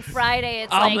 And then Friday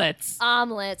it's Omelets. like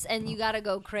omelets. And you got to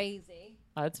go crazy.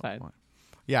 Oh, that's fine.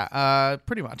 Yeah,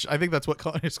 pretty much. I think that's what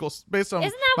culinary school's based on.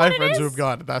 Isn't that my what it friends who is? have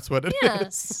gone. That's what it is. Yeah.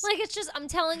 Like it's just, I'm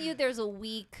telling you, there's a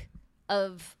week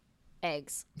of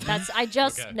eggs. I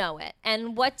just Okay. know it.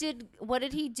 And what did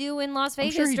he do in Las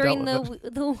Vegas sure he during dealt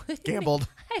the Gambled.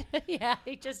 yeah,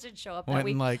 he just didn't show up that Went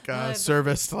week. and like I've-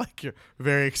 serviced like your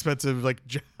very expensive like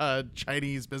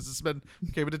Chinese businessmen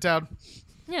who came into town.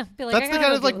 Yeah, be like, That's I the gotta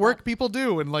kind go of like deal with work that. people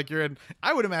do, and like you're in.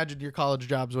 I would imagine your college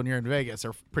jobs when you're in Vegas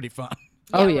are pretty fun,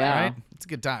 Oh Yeah, yeah. right? It's a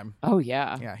good time. Oh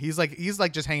yeah. Yeah, he's like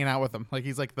just hanging out with them. Like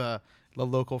he's like the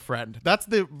local friend. That's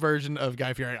the version of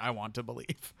Guy Fieri I want to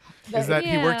believe. Is that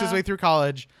he worked his Yeah. way through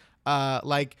college,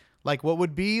 like what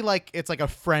would be like it's like a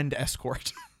friend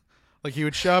escort. Like he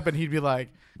would show up and he'd be like,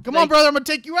 "Come on, Like- brother, I'm gonna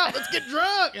take you out. Let's get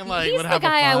drunk." And like He's would the have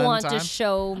guy a fun I want time. to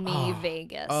show me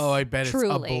Vegas. Oh, I bet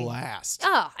Truly. it's a blast.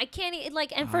 Oh, I can't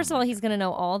like. And first of all, he's gonna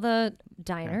know all the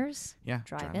diners, Yeah,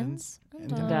 drive-ins, and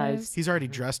dives. dives. He's already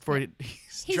dressed for it.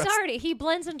 He's dressed- already he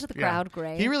blends into the yeah. crowd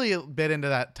great. He really bit into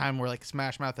that time where like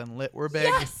Smash Mouth and Lit were big.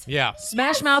 yes. Yeah.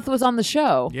 Smash Mouth was on the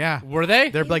show. Yeah, Were they?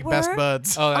 they're like best were?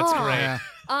 buds. Oh, that's Oh. great. Yeah.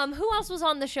 Who else was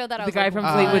on the show that I The was guy like,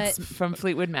 from what?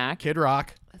 Fleetwood Mac. Kid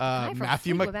Rock, Guy from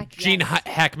Matthew Fleetwood Mc. Mac, yes. Gene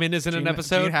Hackman is in an Gene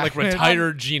episode. Like Hackman.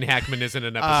 retired Gene Hackman is in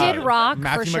an episode. Kid Rock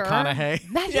Matthew for sure. McConaughey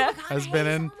Matthew Yeah. has McConaughey's been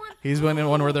in. on one? He's been in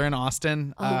one where they're in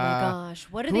Austin. Oh my gosh,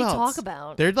 what did who they else? talk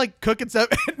about? They're like cooking stuff.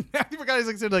 And Matthew McConaughey's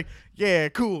like, sitting like, yeah,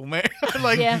 cool, man.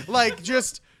 like, Yeah. like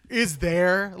just is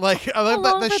there. Like,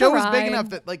 Along the for show the was big ride. enough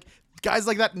that like guys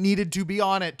like that needed to be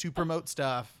on it to promote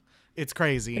stuff. It's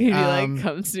crazy. He'd be like,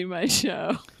 "Come see my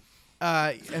show."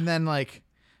 And then like,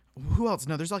 who else?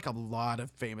 No, there's like a lot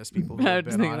of famous people who I have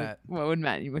was been thinking, on like, it. what would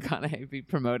Matthew McConaughey be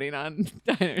promoting on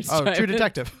Diners? Oh, True Drive-In?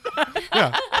 Detective.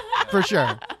 Yeah, for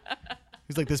sure.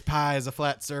 He's like, this pie is a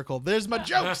flat circle. There's my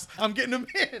jokes. I'm getting them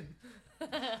in.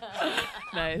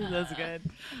 Nice, that's good.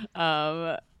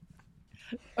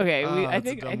 Okay, Oh, I that's a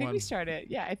think dumb we one. started.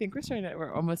 Yeah, I think we're starting.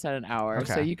 We're almost at an hour.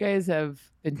 So Okay. you guys have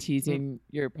been teasing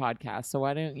your podcast. So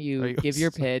why don't Are you you- give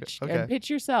your pitch Okay. and pitch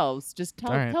yourselves? Just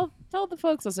tell All right. tell the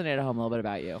folks listening at home a little bit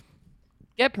about you.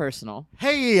 Get personal.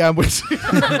 Hey, I'm Winston.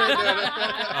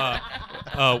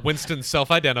 Winston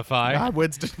self-identify. I'm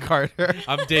Winston Carter.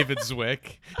 I'm David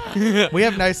Zwick. We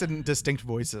have nice and distinct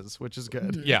voices, which is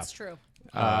good. Yeah. It's true.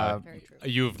 Very true.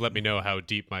 You've let me know how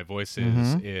deep my voice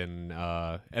is in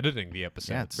editing the episodes.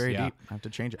 Yeah, it's very deep. I have to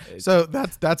change it. So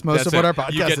that's most That's of what it. our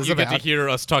podcast you get, is you about. get to hear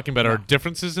us talking about our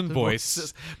differences in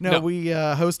voice. No, we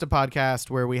host a podcast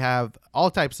where we have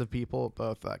all types of people,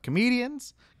 both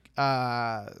comedians,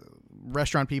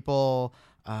 restaurant people,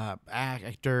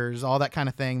 actors, all that kind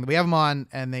of thing. We have them on,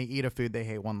 and they eat a food they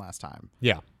hate one last time.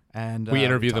 Yeah. And We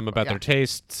interview talk them about their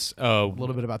tastes. a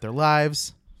little bit about their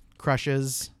lives,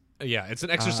 crushes. Yeah, it's an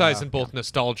exercise in both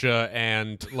nostalgia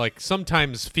and like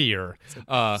sometimes fear.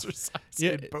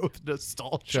 In both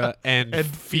nostalgia And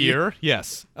fear.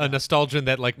 Yes, a nostalgia in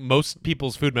that like most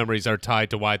people's food memories are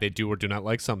tied to why they do or do not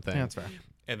like something. Yeah, that's fair.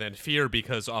 And then fear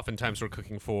because oftentimes we're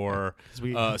cooking for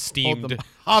We hold steamed them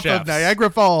off chefs. of Niagara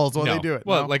Falls while No. they do it.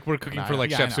 Well, No? like we're cooking for like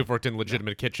Yeah, I chefs know. who've worked in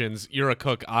legitimate kitchens. You're a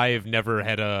cook. I've never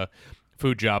had a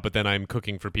food job, but then I'm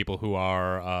cooking for people who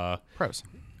are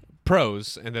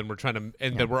pros, and then we're trying to,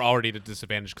 and then we're already at a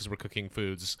disadvantage because we're cooking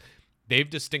foods they've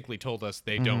distinctly told us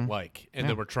they don't like, and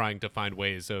then we're trying to find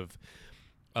ways of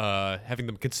having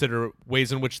them consider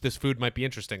ways in which this food might be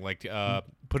interesting, like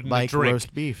put it in a drink,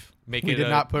 roast beef. make We it did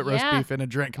not put roast Yeah. beef in a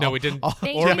drink. No, we didn't.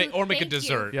 Thank Or you. make a Thank you.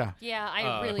 dessert. Yeah. Yeah,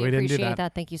 I really we didn't do appreciate that.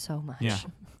 that. Thank you so much. Yeah.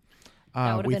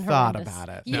 That would've We been thought horrendous. about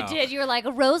it. You No. did. You were like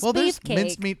a roast Well, there's beef cake.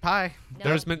 minced meat pie. No.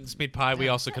 There's mincemeat pie. We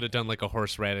also could have done like a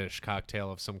horseradish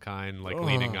cocktail of some kind, like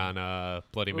leaning on a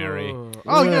Bloody Mary. Oh,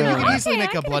 yeah, you Okay, could easily I make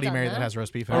a could've Bloody done Mary that. that has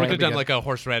roast beef in Or it. we could have That'd done be like a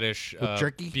horseradish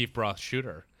jerky? beef broth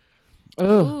shooter. Ooh.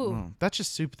 Ooh. good. That's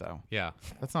just soup, though. Yeah.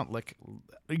 That's not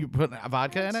you put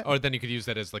vodka in it? Or then you could use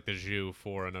that as like the jus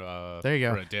for an There you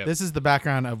for go. a dip. This is the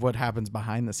background of what happens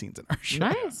behind the scenes in our show.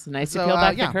 Nice So, to peel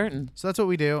back yeah. the curtain. So that's what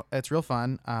we do. It's real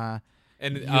fun.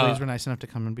 and You ladies were nice enough to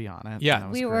come and be on it. yeah, and that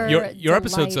was We great. were your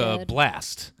episode's a delighted.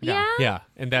 blast. Yeah. Yeah,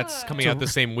 and that's coming out the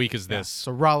same week as this.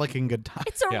 So rollicking good time.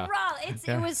 It's a Yeah.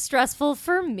 It was stressful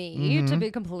for me, to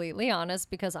be completely honest,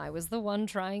 because I was the one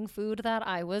trying food that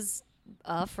I was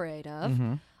afraid of.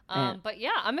 But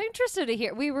yeah, I'm interested to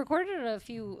hear. We recorded it a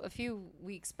few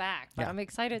weeks back, but Yeah. I'm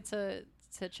excited to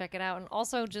check it out and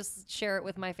also just share it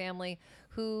with my family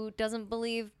who doesn't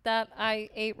believe that I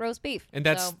ate roast beef. And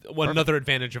that's So, one another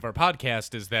advantage of our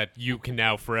podcast is that you can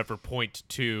now forever point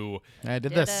to I did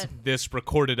Did this. it. this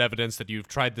recorded evidence that you've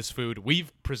tried this food.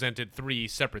 We've presented 3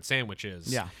 separate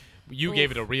sandwiches. Yeah. You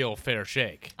gave it a real fair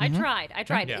shake. I tried.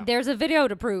 Yeah. There's a video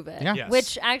to prove it. Yeah. Yes.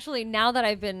 Which actually, now that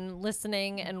I've been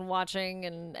listening and watching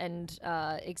and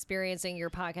experiencing your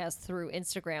podcast through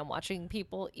Instagram, watching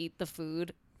people eat the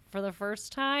food for the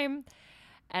first time,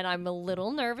 and I'm a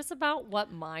little nervous about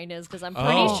what mine is because I'm pretty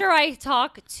Oh. sure I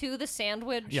talk to the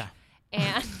sandwich. Yeah.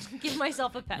 And give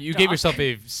myself a pep You talk. gave yourself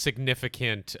a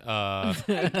significant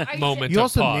I moment You of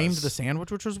also pause. named the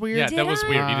sandwich, which was weird. Yeah, Did that was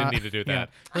weird. You I? didn't need to do that.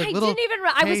 Like I little, didn't even.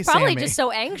 I "Hey, was probably Sammy." just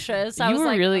so anxious. I You was were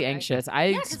like, really okay. anxious. I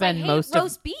Yeah, 'cause spend hate most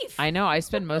roast of beef. I know I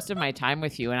spend most of my time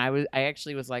with you, and I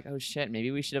actually was like, oh shit,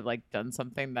 maybe we should have like done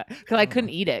something that because I couldn't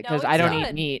eat it because No, I it's don't eat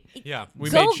good. meat. Yeah, we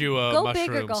Go- made you a go big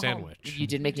or mushroom go home. sandwich. You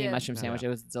did make me a did. mushroom sandwich. It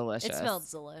was delicious. It smelled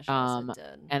delicious. Um, it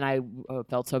did. And I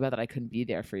felt so bad that I couldn't be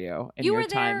there for you. In You your were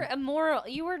there time. more.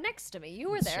 You were next to me. You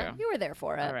were That's there. true. You were there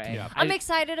for it. All right. Yeah. I'm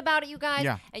excited about it, you guys.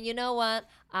 Yeah. And you know what?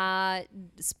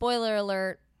 Spoiler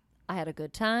alert. I had a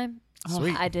good time.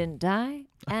 Sweet. I didn't die,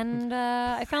 and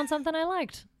I found something I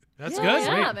liked. That's Yeah, good.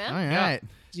 yeah, All man. right.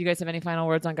 Do you guys have any final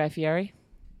words on Guy Fieri?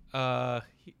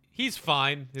 He's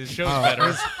fine. His show's Oh,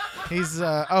 better. He's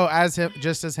as him,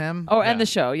 just as him. Oh, Yeah. and the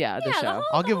show. Yeah, the Yeah, the show. whole-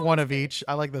 I'll give one of each.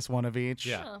 I like this one of each.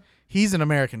 Yeah. He's an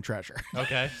American treasure.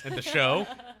 Okay. And the show.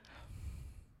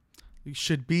 He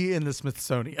should be in the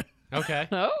Smithsonian. Okay.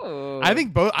 Oh. I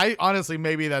think both. I honestly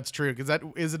maybe that's true because that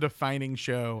is a defining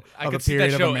show I of a could see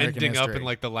period that of show American ending history. up in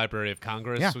like the Library of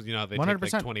Congress. Yeah, You know, they 100%.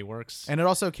 take like 20 works. And it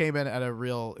also came in at a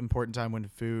real important time when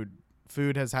food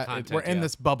has had. Content, We're in yeah.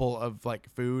 this bubble of like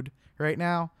food right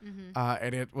now, Mm-hmm.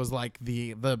 and it was like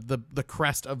the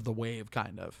crest of the wave,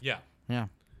 kind of. Yeah. Yeah.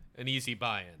 An easy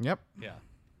buy-in. Yep. Yeah.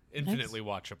 Infinitely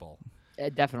watchable.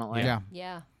 Definitely. Yeah.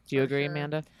 Yeah. Do you for agree, sure.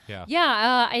 Amanda? Yeah.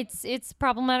 Yeah, it's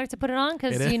problematic to put it on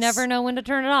because It you is. never know when to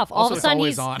turn it off. All Also, of a it's sudden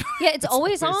always he's on. Yeah, it's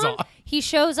always always on. on. He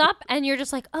shows up and you're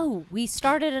just like, oh, we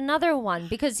started another one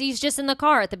because he's just in the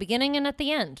car at the beginning and at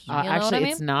the end. You know Actually, what I mean?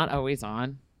 it's not always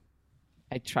on.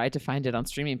 I tried to find it on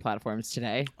streaming platforms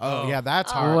today. Oh, yeah,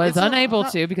 that's I hard. was It's not- unable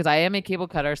not- to because I am a cable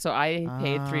cutter, so I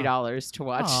paid Ah. $3 to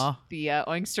watch Aw. the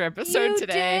Oinkster episode You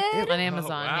today did? on Amazon.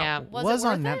 wow. Yeah, Was it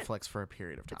on worth it? Netflix for a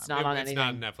period of time. it's not on It's anything. not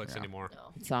on Netflix anymore.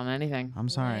 It's not on anything. I'm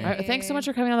sorry. All right, thanks so much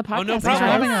for coming on the podcast. Oh, no Thanks for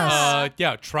problem. having us.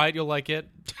 Yeah, try it. You'll like it.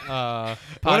 podcast.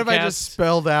 What if I just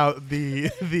spelled out the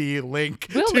link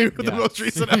to the Yeah. most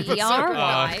recent episode?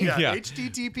 BRY. Yeah.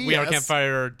 HTTPS. We are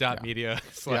campfire.media.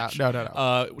 Yeah,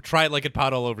 no. Try it like it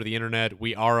pod all over the internet.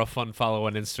 We are a fun follow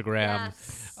on Instagram.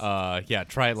 Yes.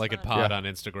 Try it like it pod Yeah. on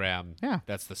Instagram. Yeah.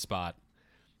 That's the spot.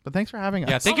 But thanks for having us.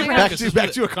 Yeah, thank you for my having gosh. us.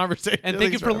 back to a conversation. And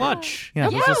thank you Thanks for having us. lunch. Yeah,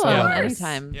 this was so Yeah, nice.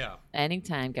 anytime. Yeah.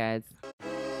 Anytime, guys.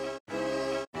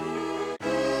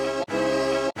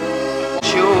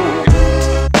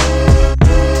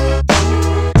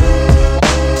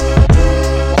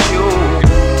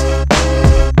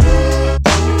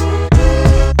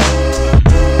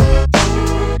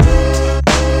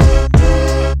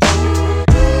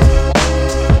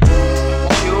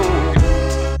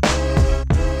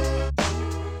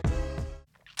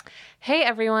 Hey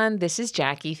everyone, this is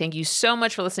Jackie. Thank you so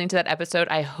much for listening to that episode.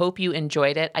 I hope you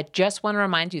enjoyed it. I just want to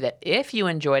remind you that if you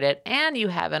enjoyed it and you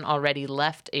haven't already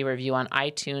left a review on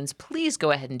iTunes, please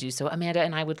go ahead and do so. Amanda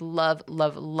and I would love,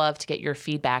 love, love to get your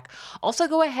feedback. Also,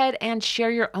 go ahead and share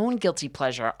your own guilty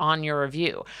pleasure on your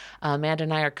review. Amanda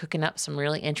and I are cooking up some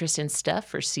really interesting stuff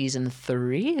for season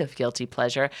 3 of Guilty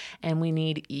Pleasure, and we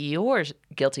need your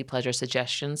guilty pleasure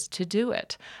suggestions to do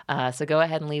it. So go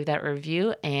ahead and leave that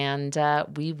review, and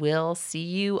we will see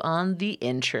you on the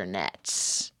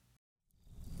internet.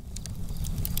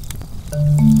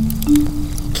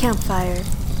 Campfire.